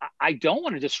 it's like, I don't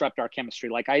want to disrupt our chemistry.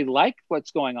 Like, I like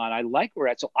what's going on. I like where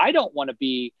we're at. So I don't want to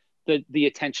be the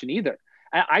attention either.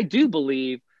 I do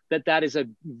believe that is a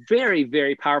very,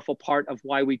 very powerful part of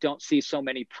why we don't see so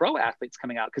many pro athletes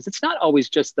coming out, because it's not always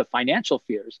just the financial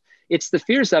fears. It's the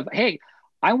fears of, hey,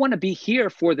 I want to be here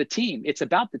for the team. It's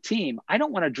about the team. I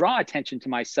don't want to draw attention to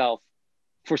myself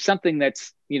for something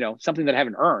that's, something that I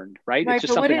haven't earned, right? It's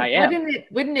just something I am.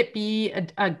 Wouldn't it be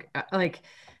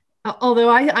although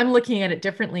I'm looking at it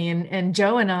differently, and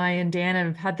Joe and I and Dan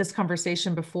have had this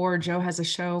conversation before. Joe has a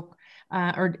show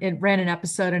or it ran an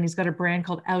episode, and he's got a brand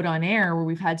called Out on Air, where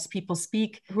we've had people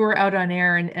speak who are out on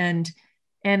air,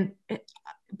 and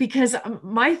because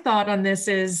my thought on this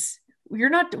is,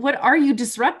 what are you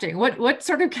disrupting? What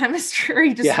sort of chemistry are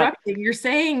you disrupting? Yeah. You're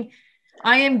saying,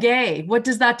 I am gay. What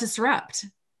does that disrupt?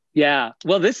 Yeah.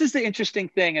 Well, this is the interesting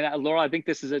thing. And Laurel, I think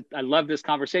I love this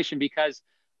conversation, because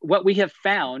what we have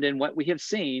found and what we have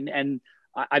seen, and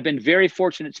I've been very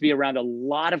fortunate to be around a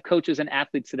lot of coaches and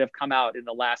athletes that have come out in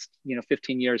the last,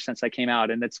 15 years since I came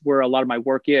out. And that's where a lot of my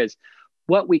work is.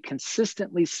 What we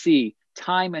consistently see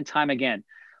time and time again,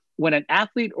 when an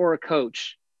athlete or a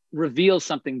coach reveals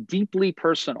something deeply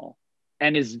personal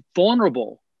and is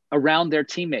vulnerable around their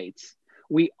teammates,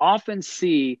 we often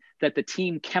see that the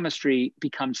team chemistry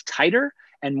becomes tighter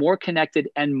and more connected,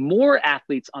 and more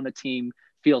athletes on the team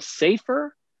feel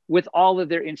safer with all of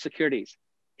their insecurities.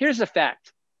 Here's the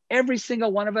fact. every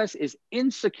single one of us is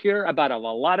insecure about a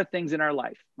lot of things in our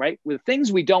life, right? With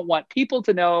things we don't want people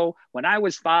to know. When I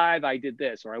was 5, I did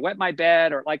this, or I wet my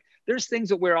bed, or like, there's things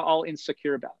that we're all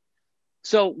insecure about.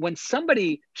 So when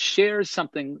somebody shares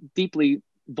something deeply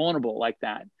vulnerable like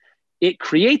that, it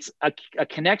creates a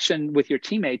connection with your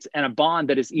teammates and a bond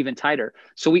that is even tighter.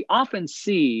 So we often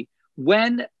see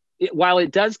while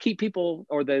it does keep people,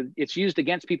 or it's used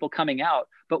against people coming out,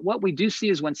 but what we do see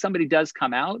is when somebody does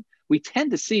come out, we tend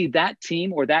to see that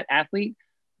team or that athlete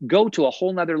go to a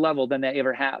whole nother level than they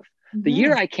ever have. Mm-hmm. The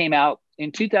year I came out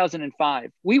in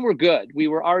 2005, we were good. We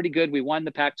were already good. We won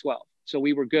the Pac-12, so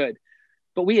we were good.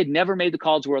 But we had never made the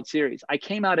College World Series. I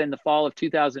came out in the fall of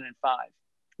 2005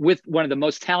 with one of the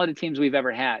most talented teams we've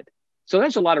ever had. So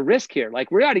there's a lot of risk here. Like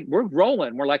we're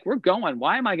rolling. We're like, we're going.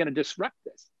 Why am I going to disrupt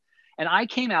this? And I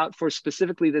came out for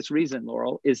specifically this reason,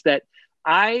 Laurel, is that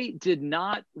I did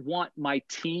not want my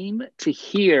team to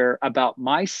hear about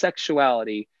my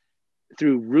sexuality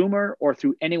through rumor or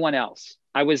through anyone else.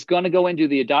 I was going to go into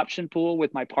the adoption pool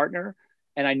with my partner,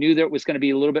 and I knew that it was going to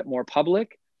be a little bit more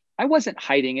public. I wasn't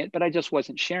hiding it, but I just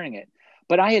wasn't sharing it.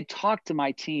 But I had talked to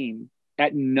my team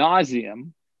ad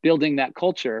nauseum, building that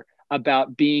culture about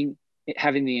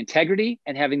having the integrity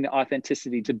and having the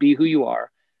authenticity to be who you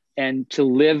are and to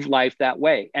live life that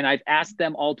way. And I've asked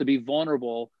them all to be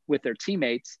vulnerable with their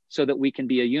teammates so that we can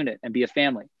be a unit and be a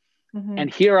family. Mm-hmm.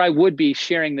 And here I would be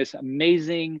sharing this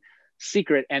amazing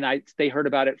secret, and they heard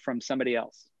about it from somebody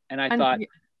else. And I thought,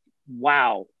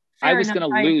 wow, I was going to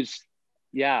lose.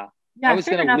 Yeah. Yeah, I was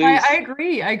going to lose. I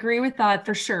agree. I agree with that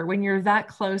for sure. When you're that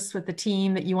close with the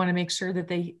team, that you want to make sure that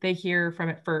they hear from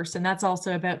it first. And that's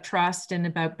also about trust and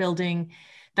about building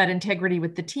that integrity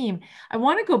with the team. I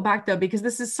want to go back though, because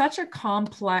this is such a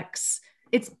complex,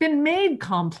 it's been made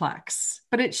complex,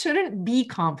 but it shouldn't be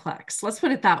complex. Let's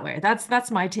put it that way. That's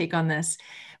my take on this.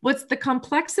 What's the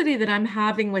complexity that I'm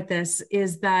having with this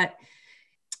is that,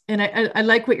 and I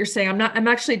like what you're saying. I'm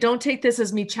actually, don't take this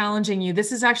as me challenging you.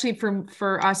 This is actually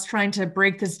for us trying to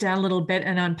break this down a little bit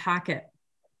and unpack it.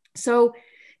 So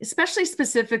especially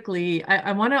specifically,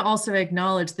 I want to also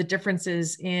acknowledge the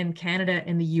differences in Canada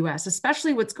and the US,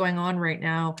 especially what's going on right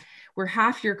now, where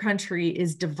half your country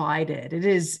is divided.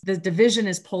 The division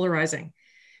is polarizing.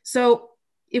 So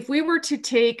if we were to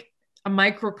take a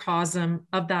microcosm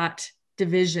of that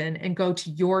division and go to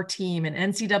your team, an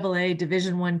NCAA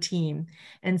Division I team,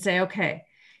 and say, okay,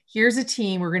 here's a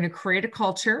team, we're going to create a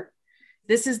culture.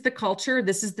 This is the culture.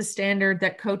 This is the standard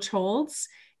that coach holds.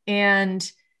 And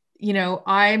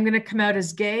I'm going to come out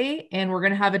as gay and we're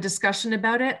going to have a discussion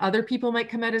about it. Other people might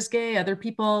come out as gay. Other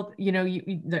people,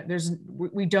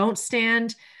 we don't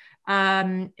stand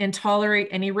and tolerate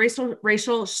any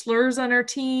racial slurs on our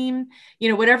team,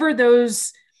 whatever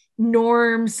those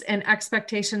norms and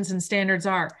expectations and standards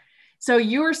are. So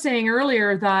you were saying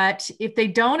earlier that if they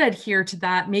don't adhere to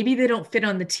that, maybe they don't fit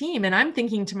on the team. And I'm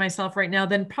thinking to myself right now,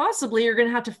 then possibly you're going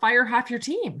to have to fire half your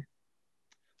team.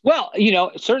 Well,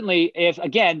 certainly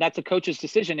again, that's a coach's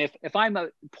decision. If I'm a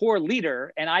poor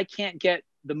leader and I can't get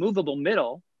the movable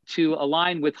middle to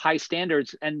align with high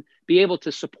standards and be able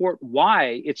to support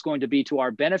why it's going to be to our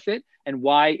benefit and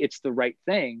why it's the right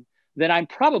thing, then I'm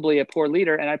probably a poor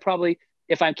leader. And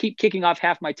if I keep kicking off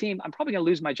half my team, I'm probably going to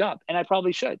lose my job. And I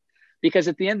probably should, because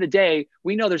at the end of the day,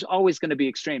 we know there's always going to be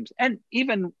extremes. And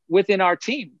even within our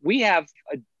team, we have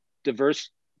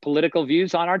diverse political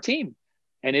views on our team.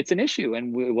 And it's an issue,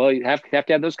 and we'll have to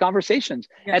have those conversations.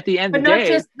 Yeah. At the end of the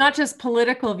day, not just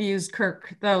political views,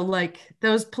 Kirk. Though, like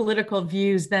those political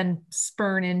views then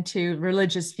spurn into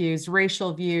religious views,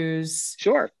 racial views,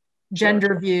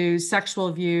 gender views,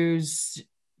 sexual views.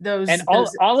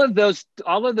 All of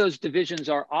those divisions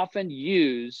are often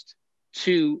used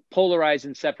to polarize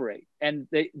and separate. And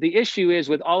the issue is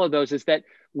with all of those is that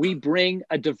we bring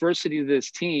a diversity to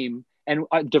this team, and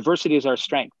diversity is our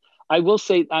strength. I will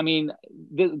say,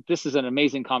 this is an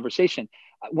amazing conversation.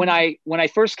 When I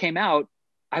first came out,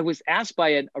 I was asked by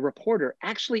a reporter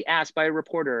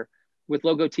with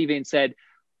Logo TV and said,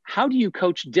 "How do you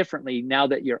coach differently now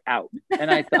that you're out?" And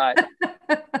I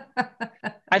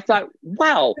thought,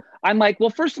 wow. I'm like, well,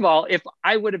 first of all, if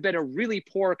I would have been a really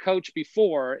poor coach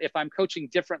before, if I'm coaching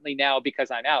differently now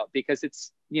because I'm out, because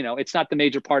it's not the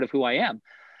major part of who I am.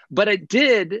 But it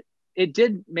did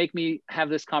make me have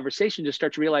this conversation to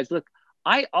start to realize, look,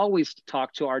 I always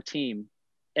talk to our team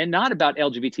and not about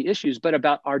LGBT issues, but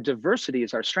about our diversity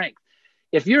as our strength.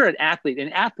 If you're an athlete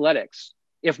in athletics,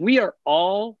 if we are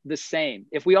all the same,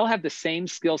 if we all have the same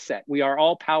skill set, we are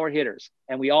all power hitters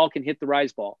and we all can hit the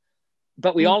rise ball,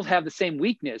 but we all have the same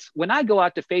weakness. When I go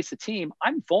out to face a team,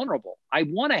 I'm vulnerable. I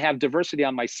want to have diversity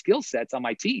on my skill sets on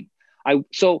my team.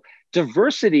 So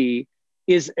diversity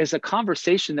is a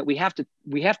conversation that we have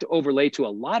to overlay to a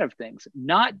lot of things,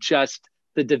 not just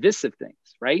the divisive things,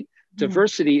 right? Mm-hmm.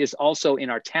 Diversity is also in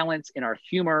our talents, in our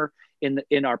humor,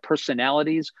 in our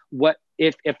personalities. What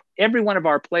if every one of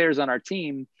our players on our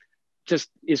team just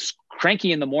is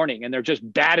cranky in the morning and they're just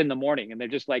bad in the morning and they're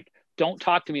just like, don't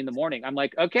talk to me in the morning. I'm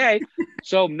like, okay,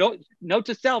 so note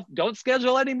to self, don't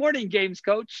schedule any morning games,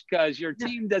 coach, because your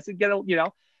team doesn't get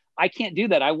I can't do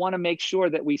that. I want to make sure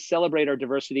that we celebrate our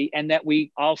diversity and that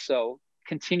we also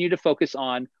continue to focus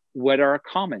on what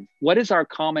is our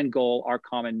common goal, our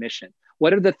common mission?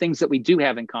 What are the things that we do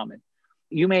have in common?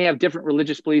 You may have different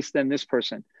religious beliefs than this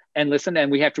person, and listen,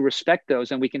 and we have to respect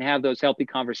those, and we can have those healthy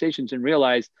conversations and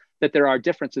realize that there are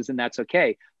differences, and that's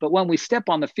okay. But when we step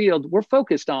on the field, we're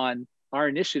focused on our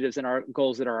initiatives and our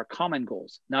goals that are our common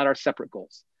goals, not our separate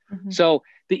goals. Mm-hmm. So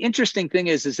the interesting thing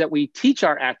is that we teach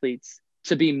our athletes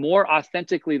to be more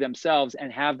authentically themselves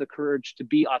and have the courage to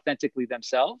be authentically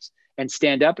themselves and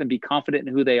stand up and be confident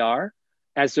in who they are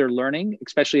as they're learning,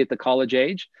 especially at the college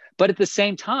age. But at the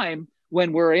same time,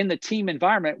 when we're in the team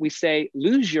environment, we say,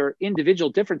 lose your individual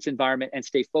difference environment and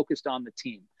stay focused on the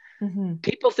team. Mm-hmm.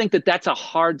 People think that that's a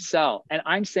hard sell. And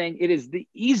I'm saying it is the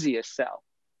easiest sell,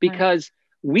 because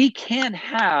we can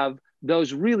have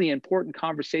those really important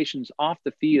conversations off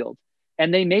the field,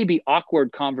 and they may be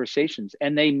awkward conversations,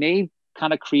 and they may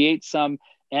kind of create some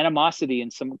animosity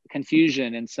and some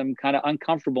confusion and some kind of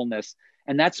uncomfortableness.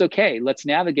 And that's okay. Let's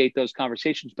navigate those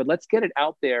conversations, but let's get it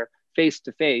out there face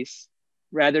to face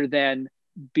rather than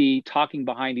be talking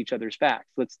behind each other's backs.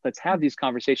 Let's have these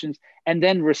conversations, and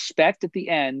then respect at the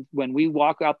end when we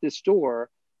walk out this door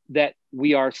that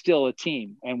we are still a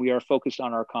team and we are focused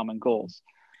on our common goals.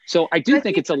 So I do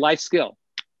think it's a life skill.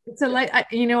 It's a life.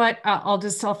 You know what?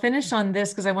 I'll finish on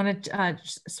this because I want to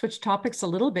switch topics a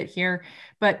little bit here.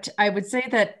 But I would say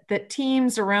that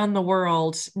teams around the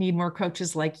world need more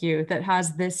coaches like you that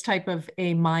has this type of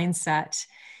a mindset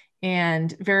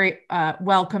and very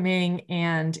welcoming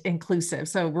and inclusive.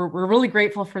 So we're really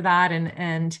grateful for that,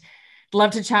 and love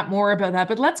to chat more about that.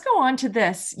 But let's go on to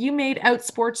this. You made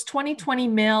Outsport's 2020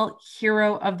 Male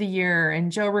Hero of the Year,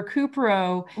 and Joe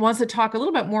Recupero wants to talk a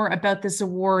little bit more about this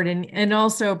award, and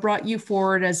also brought you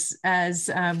forward as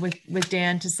with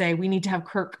Dan to say we need to have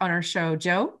Kirk on our show.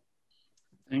 Joe?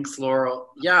 Thanks, Laurel.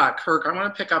 Yeah, Kirk, I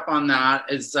want to pick up on that.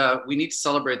 We need to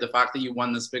celebrate the fact that you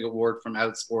won this big award from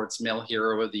Outsport's Male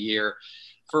Hero of the Year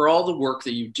for all the work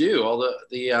that you do, all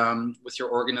the with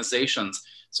your organizations.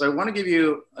 So I want to give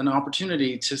you an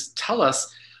opportunity to tell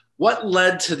us what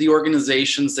led to the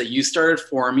organizations that you started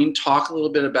forming. Talk a little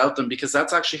bit about them, because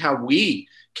that's actually how we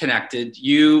connected.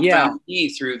 You found me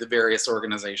through the various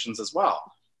organizations as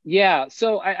well. Yeah.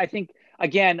 So I think,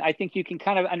 again, I think you can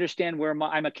kind of understand where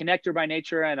I'm a connector by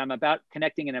nature, and I'm about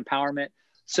connecting and empowerment.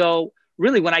 So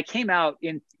really, when I came out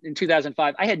in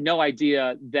 2005, I had no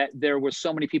idea that there were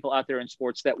so many people out there in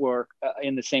sports that were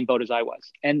in the same boat as I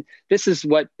was. And this is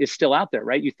what is still out there,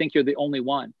 right? You think you're the only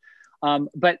one. And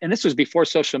this was before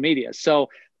social media. So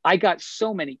I got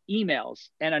so many emails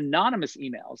and anonymous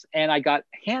emails, and I got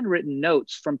handwritten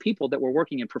notes from people that were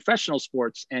working in professional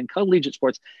sports and collegiate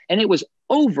sports. And it was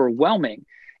overwhelming.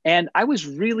 And I was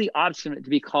really obstinate to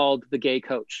be called the gay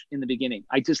coach in the beginning.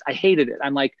 I hated it.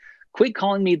 I'm like, quit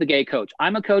calling me the gay coach.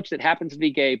 I'm a coach that happens to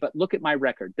be gay, but look at my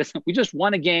record. We just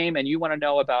won a game, and you want to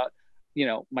know about,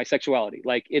 my sexuality.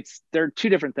 Like, they're two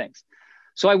different things.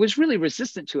 So I was really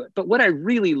resistant to it. But what I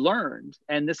really learned,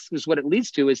 and this is what it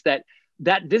leads to, is that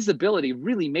visibility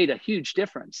really made a huge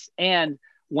difference. And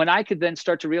when I could then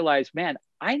start to realize, man,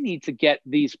 I need to get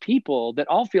these people that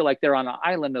all feel like they're on an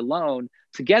island alone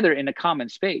together in a common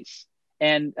space.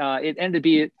 And it ended to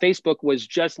be, Facebook was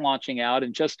just launching out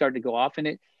and just starting to go off. And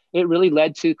it really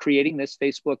led to creating this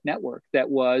Facebook network that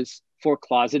was for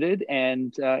closeted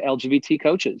and LGBT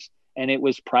coaches. And it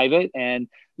was private, and,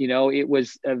 it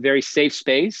was a very safe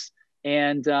space.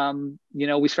 And,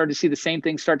 we started to see the same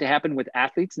thing start to happen with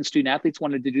athletes, and student athletes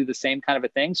wanted to do the same kind of a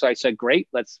thing. So I said, great,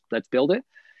 let's build it.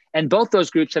 And both those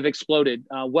groups have exploded,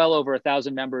 well over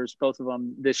 1,000 members, both of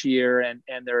them this year. And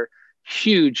they're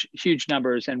huge, huge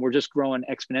numbers. And we're just growing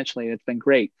exponentially. It's been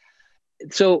great.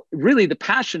 So really the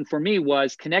passion for me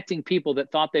was connecting people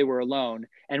that thought they were alone.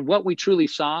 And what we truly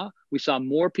saw, we saw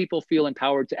more people feel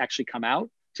empowered to actually come out,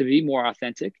 to be more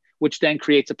authentic, which then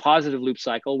creates a positive loop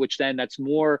cycle, which then that's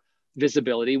more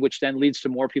visibility, which then leads to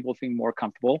more people feeling more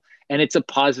comfortable. And it's a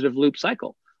positive loop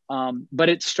cycle. But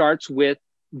it starts with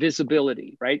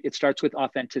visibility, right? It starts with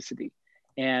authenticity.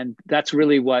 And that's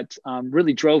really what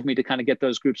really drove me to kind of get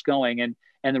those groups going.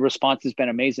 And the response has been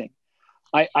amazing.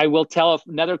 I will tell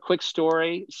another quick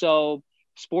story. So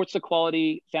Sports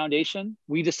Equality Foundation,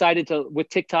 we decided to, with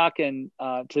TikTok and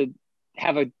to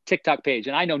have a TikTok page.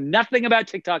 And I know nothing about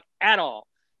TikTok at all,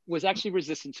 was actually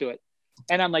resistant to it.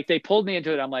 And I'm like, they pulled me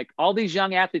into it. I'm like, all these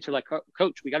young athletes are like,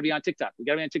 coach, we got to be on TikTok. We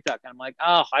got to be on TikTok. And I'm like,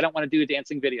 oh, I don't want to do a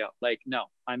dancing video. Like, no,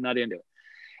 I'm not into it.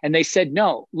 And they said,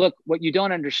 no, look, what you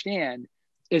don't understand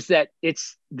is that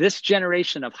it's this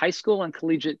generation of high school and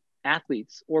collegiate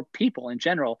athletes, or people in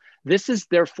general, this is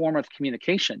their form of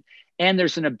communication. And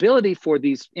there's an ability for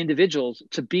these individuals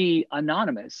to be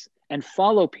anonymous and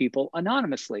follow people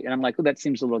anonymously. And I'm like, well, that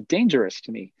seems a little dangerous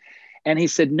to me. And he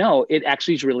said, no, it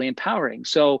actually is really empowering.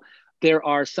 So there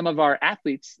are some of our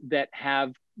athletes that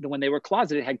have, when they were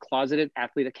closeted, had closeted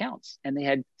athlete accounts, and they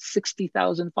had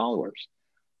 60,000 followers.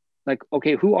 Like,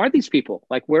 okay, who are these people?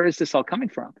 Like, where is this all coming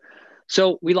from?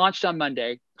 So we launched on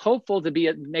Monday, hopeful to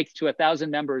make it to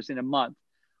 1,000 members in a month.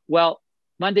 Well,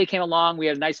 Monday came along, we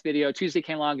had a nice video. Tuesday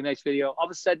came along, a nice video. All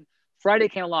of a sudden, Friday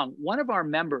came along. One of our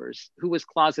members who was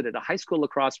closeted, a high school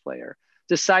lacrosse player,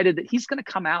 decided that he's going to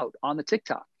come out on the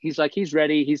TikTok. He's like, he's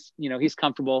ready. He's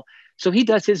comfortable. So he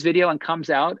does his video and comes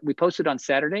out. We posted on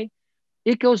Saturday.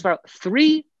 It goes about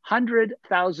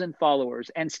 300,000 followers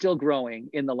and still growing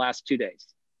in the last 2 days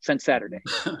since Saturday.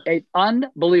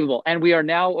 Unbelievable. And we are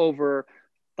now over,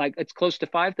 like, it's close to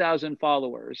 5,000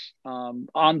 followers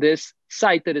on this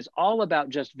site that is all about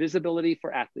just visibility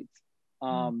for athletes,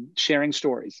 sharing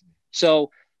stories.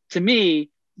 So to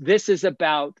me, this is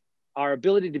about our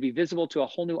ability to be visible to a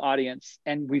whole new audience.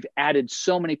 And we've added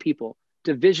so many people,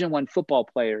 Division I football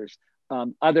players,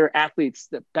 other athletes,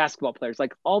 the basketball players,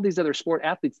 like all these other sport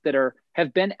athletes that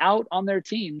have been out on their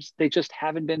teams. They just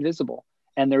haven't been visible,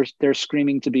 and they're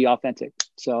screaming to be authentic.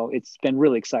 So it's been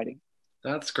really exciting.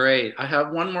 That's great. I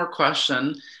have one more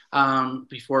question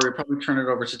before we probably turn it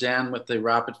over to Dan with the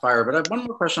rapid fire. But I have one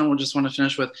more question I just want to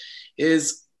finish with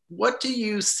is, what do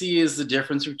you see as the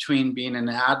difference between being an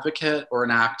advocate or an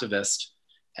activist?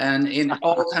 And in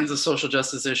all kinds of social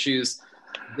justice issues,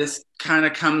 this kind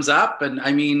of comes up. And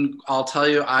I mean, I'll tell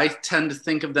you, I tend to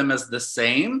think of them as the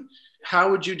same.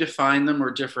 How would you define them or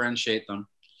differentiate them?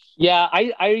 Yeah,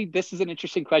 this is an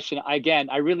interesting question. Again,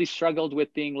 I really struggled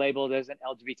with being labeled as an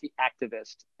LGBT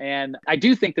activist. And I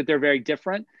do think that they're very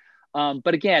different.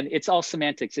 But again, it's all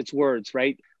semantics, it's words,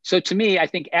 right? So to me, I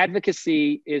think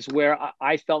advocacy is where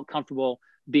I felt comfortable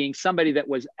being somebody that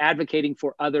was advocating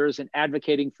for others and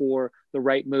advocating for the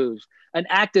right moves. An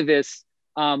activist,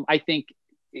 I think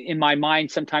in my mind,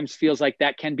 sometimes feels like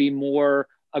that can be more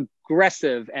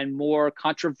aggressive and more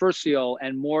controversial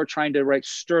and more trying to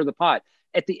stir the pot.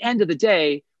 At the end of the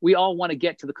day, we all want to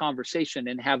get to the conversation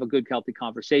and have a good, healthy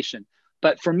conversation.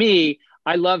 But for me,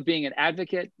 I love being an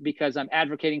advocate because I'm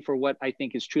advocating for what I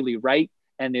think is truly right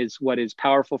and is what is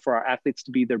powerful for our athletes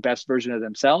to be their best version of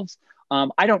themselves.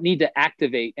 I don't need to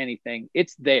activate anything.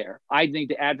 It's there. I need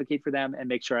to advocate for them and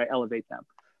make sure I elevate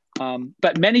them.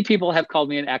 But many people have called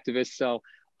me an activist, so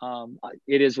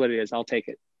it is what it is. I'll take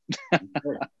it.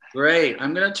 Great.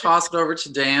 I'm going to toss it over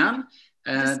to Dan.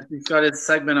 And he's got his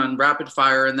segment on rapid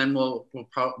fire, and then we'll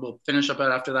finish up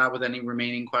after that with any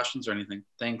remaining questions or anything.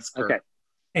 Thanks, Kurt. Okay.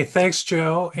 Hey, thanks,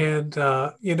 Joe. And,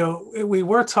 we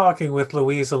were talking with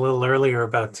Louise a little earlier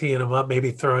about teeing him up,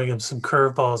 maybe throwing him some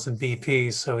curveballs and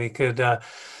BPs so he could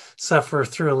suffer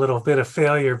through a little bit of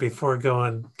failure before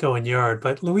going yard.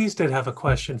 But Louise did have a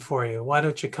question for you. Why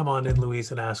don't you come on in,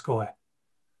 Louise, and ask away?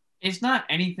 It's not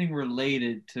anything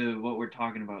related to what we're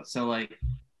talking about. So, I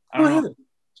don't know.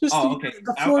 Okay.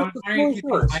 I was wondering if you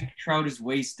think Mike Trout is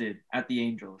wasted at the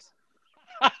Angels.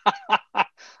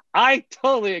 I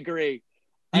totally agree.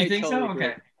 You think so?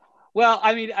 Okay. Well,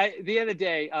 I mean, at the end of the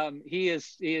day, he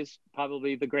is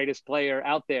probably the greatest player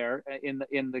out there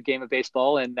in the game of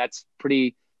baseball, and that's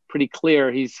pretty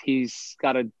clear. He's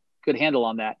got a good handle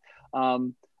on that.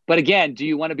 But again, do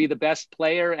you want to be the best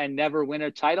player and never win a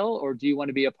title, or do you want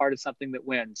to be a part of something that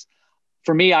wins?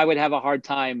 For me, I would have a hard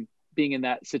time being in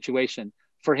that situation.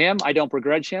 For him, I don't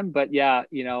begrudge him, but yeah,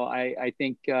 I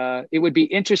think it would be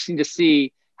interesting to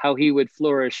see how he would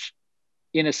flourish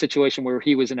in a situation where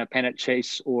he was in a pennant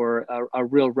chase or a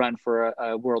real run for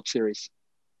a World Series.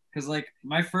 Because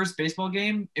my first baseball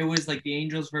game, it was the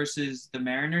Angels versus the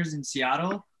Mariners in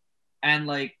Seattle, and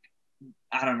I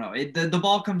don't know, the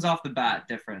ball comes off the bat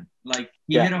different.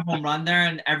 He hit a home run there,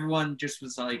 and everyone just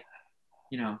was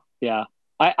Yeah,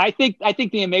 I think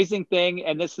the amazing thing,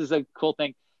 and this is a cool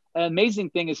thing. An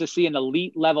amazing thing is to see an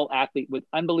elite level athlete with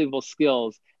unbelievable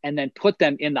skills and then put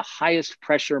them in the highest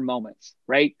pressure moments,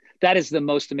 right? That is the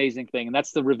most amazing thing. And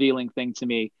that's the revealing thing to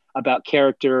me about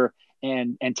character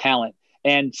and talent.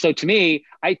 And so to me,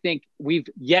 I think we've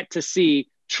yet to see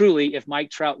truly if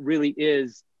Mike Trout really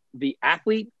is the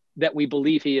athlete that we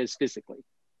believe he is physically,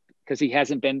 because he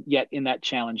hasn't been yet in that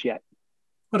challenge yet.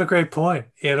 What a great point.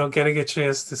 Getting a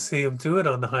chance to see him do it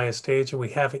on the highest stage, and we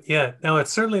haven't yet. Now,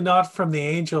 it's certainly not from the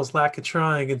Angels' lack of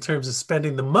trying in terms of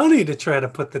spending the money to try to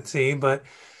put the team, but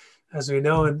as we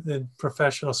know in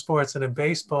professional sports and in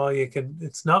baseball,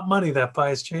 it's not money that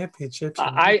buys championships.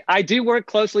 I do work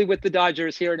closely with the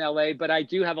Dodgers here in LA, but I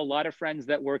do have a lot of friends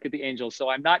that work at the Angels. So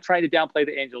I'm not trying to downplay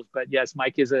the Angels, but yes,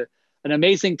 Mike is an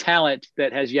amazing talent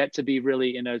that has yet to be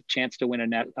really in a chance to win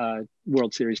a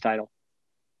World Series title.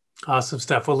 Awesome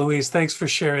stuff. Well, Luis, thanks for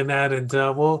sharing that. And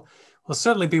we'll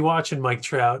certainly be watching Mike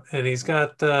Trout, and he's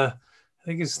got, I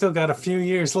think he's still got a few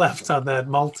years left on that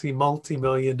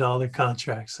multi-million-dollar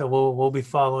contract. So we'll be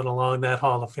following along that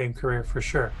Hall of Fame career for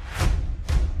sure.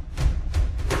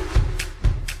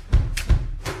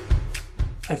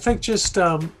 I think just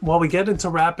while we get into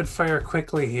rapid fire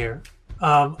quickly here.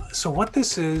 So what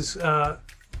this is,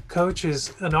 Coach,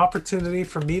 is an opportunity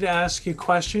for me to ask you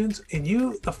questions, and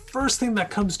the first thing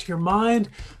that comes to your mind,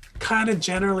 kind of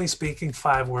generally speaking,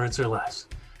 5 words or less.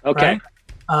 Okay. Right?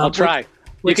 I'll try.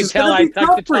 You can tell I like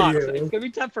to talk. So it's going to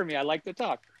be tough for me. I like to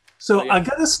talk. So yeah. I'm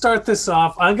going to start this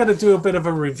off. I'm going to do a bit of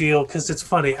a reveal because it's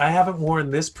funny. I haven't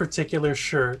worn this particular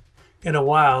shirt in a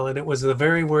while, and it was the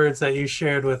very words that you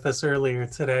shared with us earlier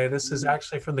today. This is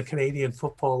actually from the Canadian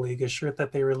Football League, a shirt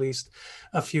that they released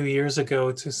a few years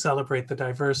ago to celebrate the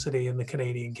diversity in the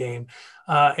Canadian game.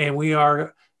 And we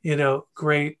are,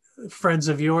 great friends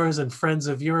of yours and friends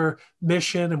of your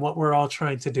mission and what we're all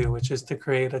trying to do, which is to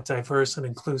create a diverse and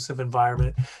inclusive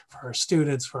environment for our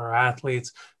students, for our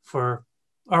athletes, for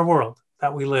our world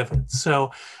that we live in.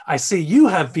 So I see you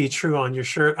have Be True on your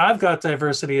shirt. I've got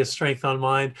diversity as strength on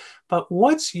mine, but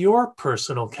what's your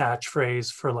personal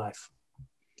catchphrase for life?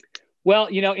 Well,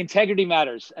 integrity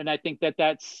matters. And I think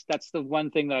that's the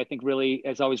one thing that I think really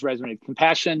has always resonated.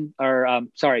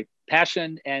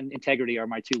 Passion and integrity are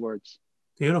my 2 words.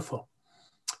 Beautiful.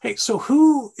 Hey, so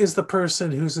who is the person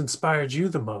who's inspired you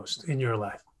the most in your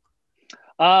life?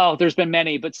 Oh, there's been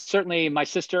many, but certainly my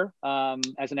sister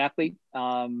as an athlete.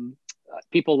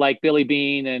 People like Billy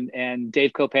Bean and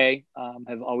Dave Kopay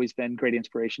have always been great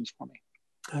inspirations for me.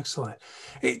 Excellent.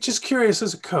 Hey, just curious,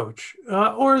 as a coach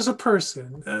or as a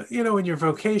person, in your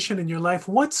vocation, in your life,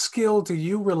 what skill do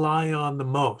you rely on the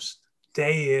most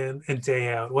day in and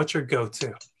day out? What's your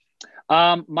go-to?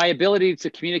 My ability to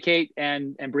communicate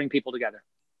and bring people together.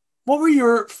 What were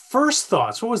your first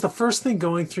thoughts? What was the first thing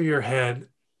going through your head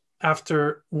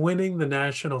after winning the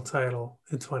national title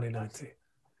in 2019?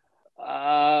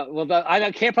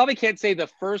 I probably can't say the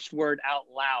first word out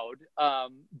loud,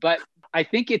 but I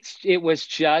think it was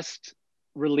just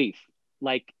relief.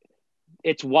 Like,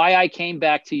 it's why I came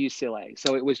back to UCLA.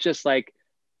 So it was just like,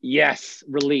 yes,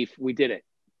 relief. We did it.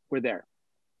 We're there.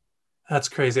 That's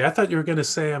crazy. I thought you were going to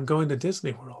say I'm going to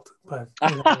Disney World, but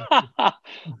that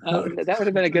would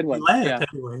have been a good one.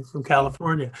 Anyway, from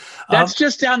California. That's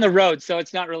just down the road, so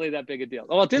it's not really that big a deal.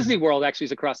 Well, Disney World actually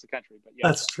is across the country, but yeah.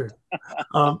 That's true.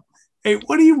 Hey,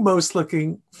 what are you most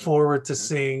looking forward to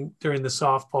seeing during the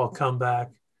softball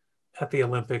comeback at the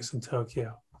Olympics in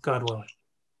Tokyo, God willing?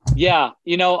 Yeah,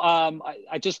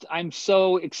 I'm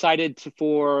so excited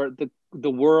for the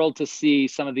world to see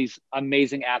some of these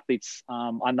amazing athletes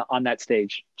on that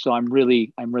stage. So I'm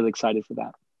really excited for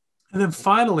that. And then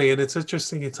finally, and it's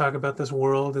interesting you talk about this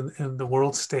world and the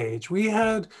world stage. We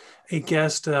had a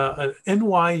guest, an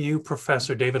NYU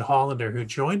professor, David Hollander, who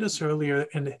joined us earlier,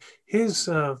 and his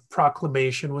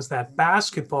proclamation was that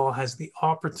basketball has the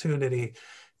opportunity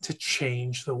to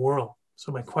change the world.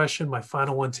 So my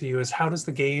final one to you is, how does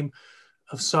the game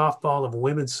of softball, of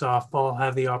women's softball,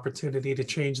 have the opportunity to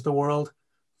change the world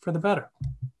for the better?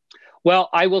 Well,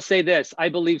 I will say this. I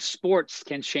believe sports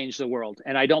can change the world,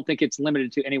 and I don't think it's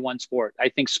limited to any one sport. I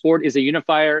think sport is a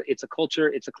unifier. It's a culture.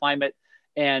 It's a climate.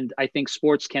 And I think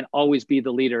sports can always be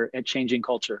the leader at changing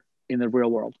culture in the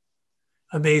real world.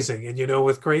 Amazing. And,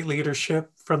 with great leadership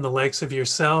from the likes of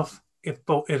yourself, it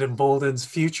emboldens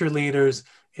future leaders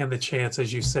and the chance,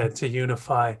 as you said, to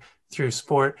unify through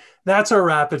sport. That's our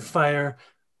rapid fire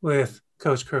with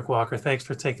Coach Kirk Walker. Thanks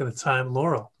for taking the time.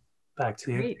 Laurel, back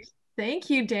to you. Great. Thank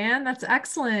you, Dan. That's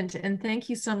excellent. And thank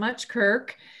you so much,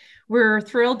 Kirk. We're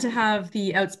thrilled to have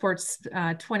the Outsports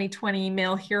 2020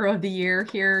 Male Hero of the Year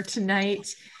here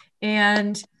tonight.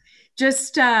 And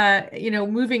just,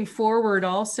 moving forward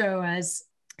also, as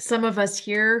some of us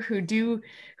here who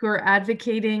are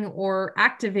advocating or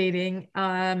activating,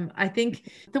 I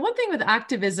think the one thing with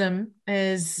activism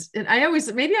is, and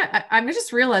I'm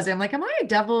just realizing, I'm like, am I a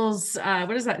devil's,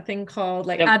 what is that thing called?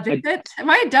 Like advocate? Am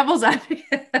I a devil's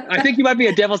advocate? I think you might be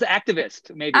a devil's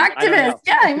activist, maybe. Activist.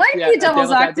 Yeah, I might be a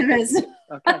devil's activist.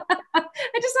 Okay.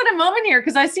 I just had a moment here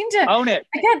because I seem to own it.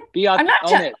 Again,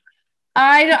 own it.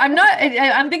 I'm not,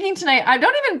 I'm thinking tonight, I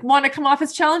don't even want to come off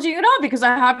as challenging at all because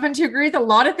I happen to agree with a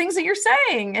lot of things that you're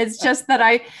saying. It's just that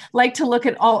I like to look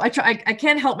at all, I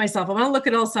can't help myself. I want to look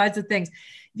at all sides of things.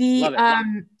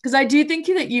 Because I do think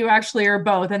that you actually are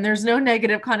both, and there's no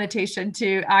negative connotation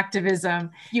to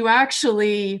activism. You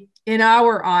actually, in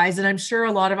our eyes, and I'm sure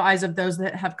a lot of eyes of those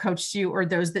that have coached you or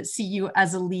those that see you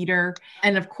as a leader,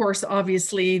 and of course,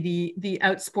 obviously the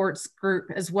Outsports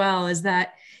group as well, is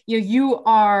that you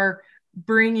are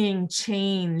bringing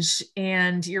change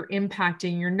and you're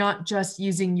impacting. You're not just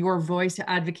using your voice to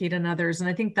advocate on others. And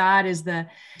I think that is the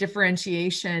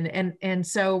differentiation. And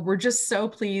so we're just so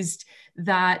pleased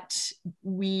that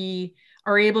we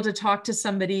are able to talk to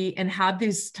somebody and have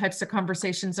these types of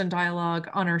conversations and dialogue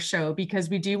on our show, because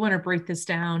we do want to break this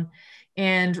down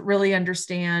and really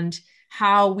understand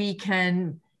how we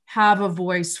can have a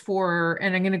voice for,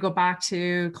 and I'm going to go back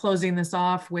to closing this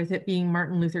off with it being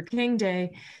Martin Luther King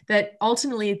Day, that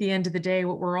ultimately at the end of the day,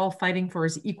 what we're all fighting for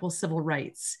is equal civil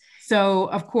rights. So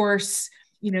of course,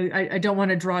 I don't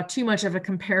want to draw too much of a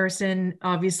comparison,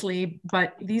 obviously,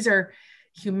 but these are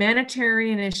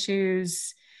humanitarian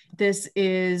issues. This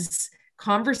is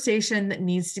conversation that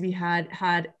needs to be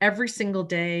had every single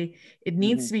day. It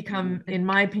needs to become, in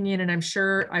my opinion, and I'm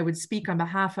sure I would speak on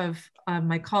behalf of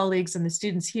my colleagues and the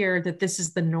students here, that this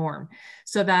is the norm.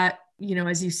 So that,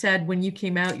 as you said, when you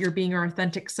came out, you're being your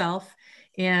authentic self,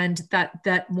 and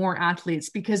that more athletes,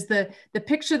 because the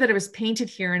picture that it was painted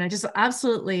here, and I just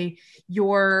absolutely,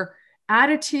 your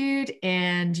attitude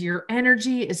and your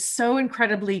energy is so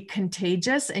incredibly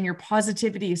contagious, and your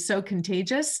positivity is so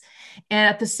contagious. And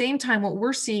at the same time, what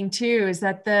we're seeing too is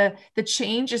that the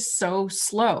change is so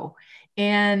slow.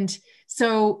 And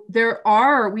so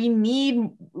we need,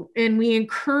 and we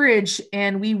encourage,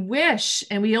 and we wish,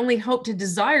 and we only hope to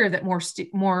desire that more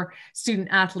student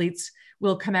athletes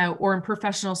will come out, or in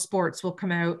professional sports will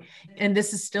come out. And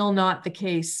this is still not the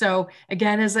case. So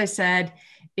again, as I said,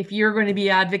 if you're going to be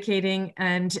advocating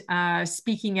and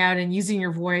speaking out and using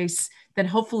your voice, then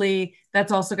hopefully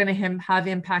that's also going to have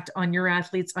impact on your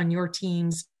athletes, on your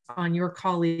teams, on your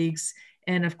colleagues,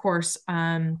 and of course,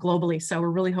 globally. So we're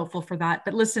really hopeful for that.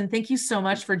 But listen, thank you so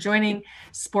much for joining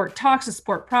Sport Talks with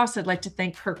Sport Profs. I'd like to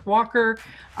thank Kirk Walker,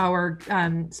 our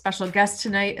special guest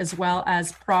tonight, as well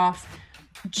as Prof.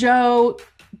 Joe,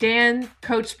 Dan,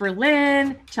 Coach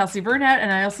Berlin, Chelsea Burnout,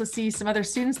 and I also see some other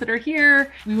students that are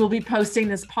here. We will be posting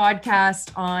this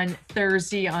podcast on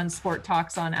Thursday on Sport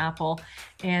Talks on Apple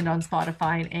and on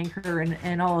Spotify and Anchor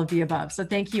and all of the above. So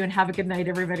thank you and have a good night,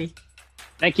 everybody.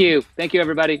 Thank you. Thank you,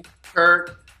 everybody.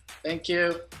 Kurt, thank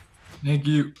you. Thank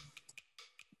you.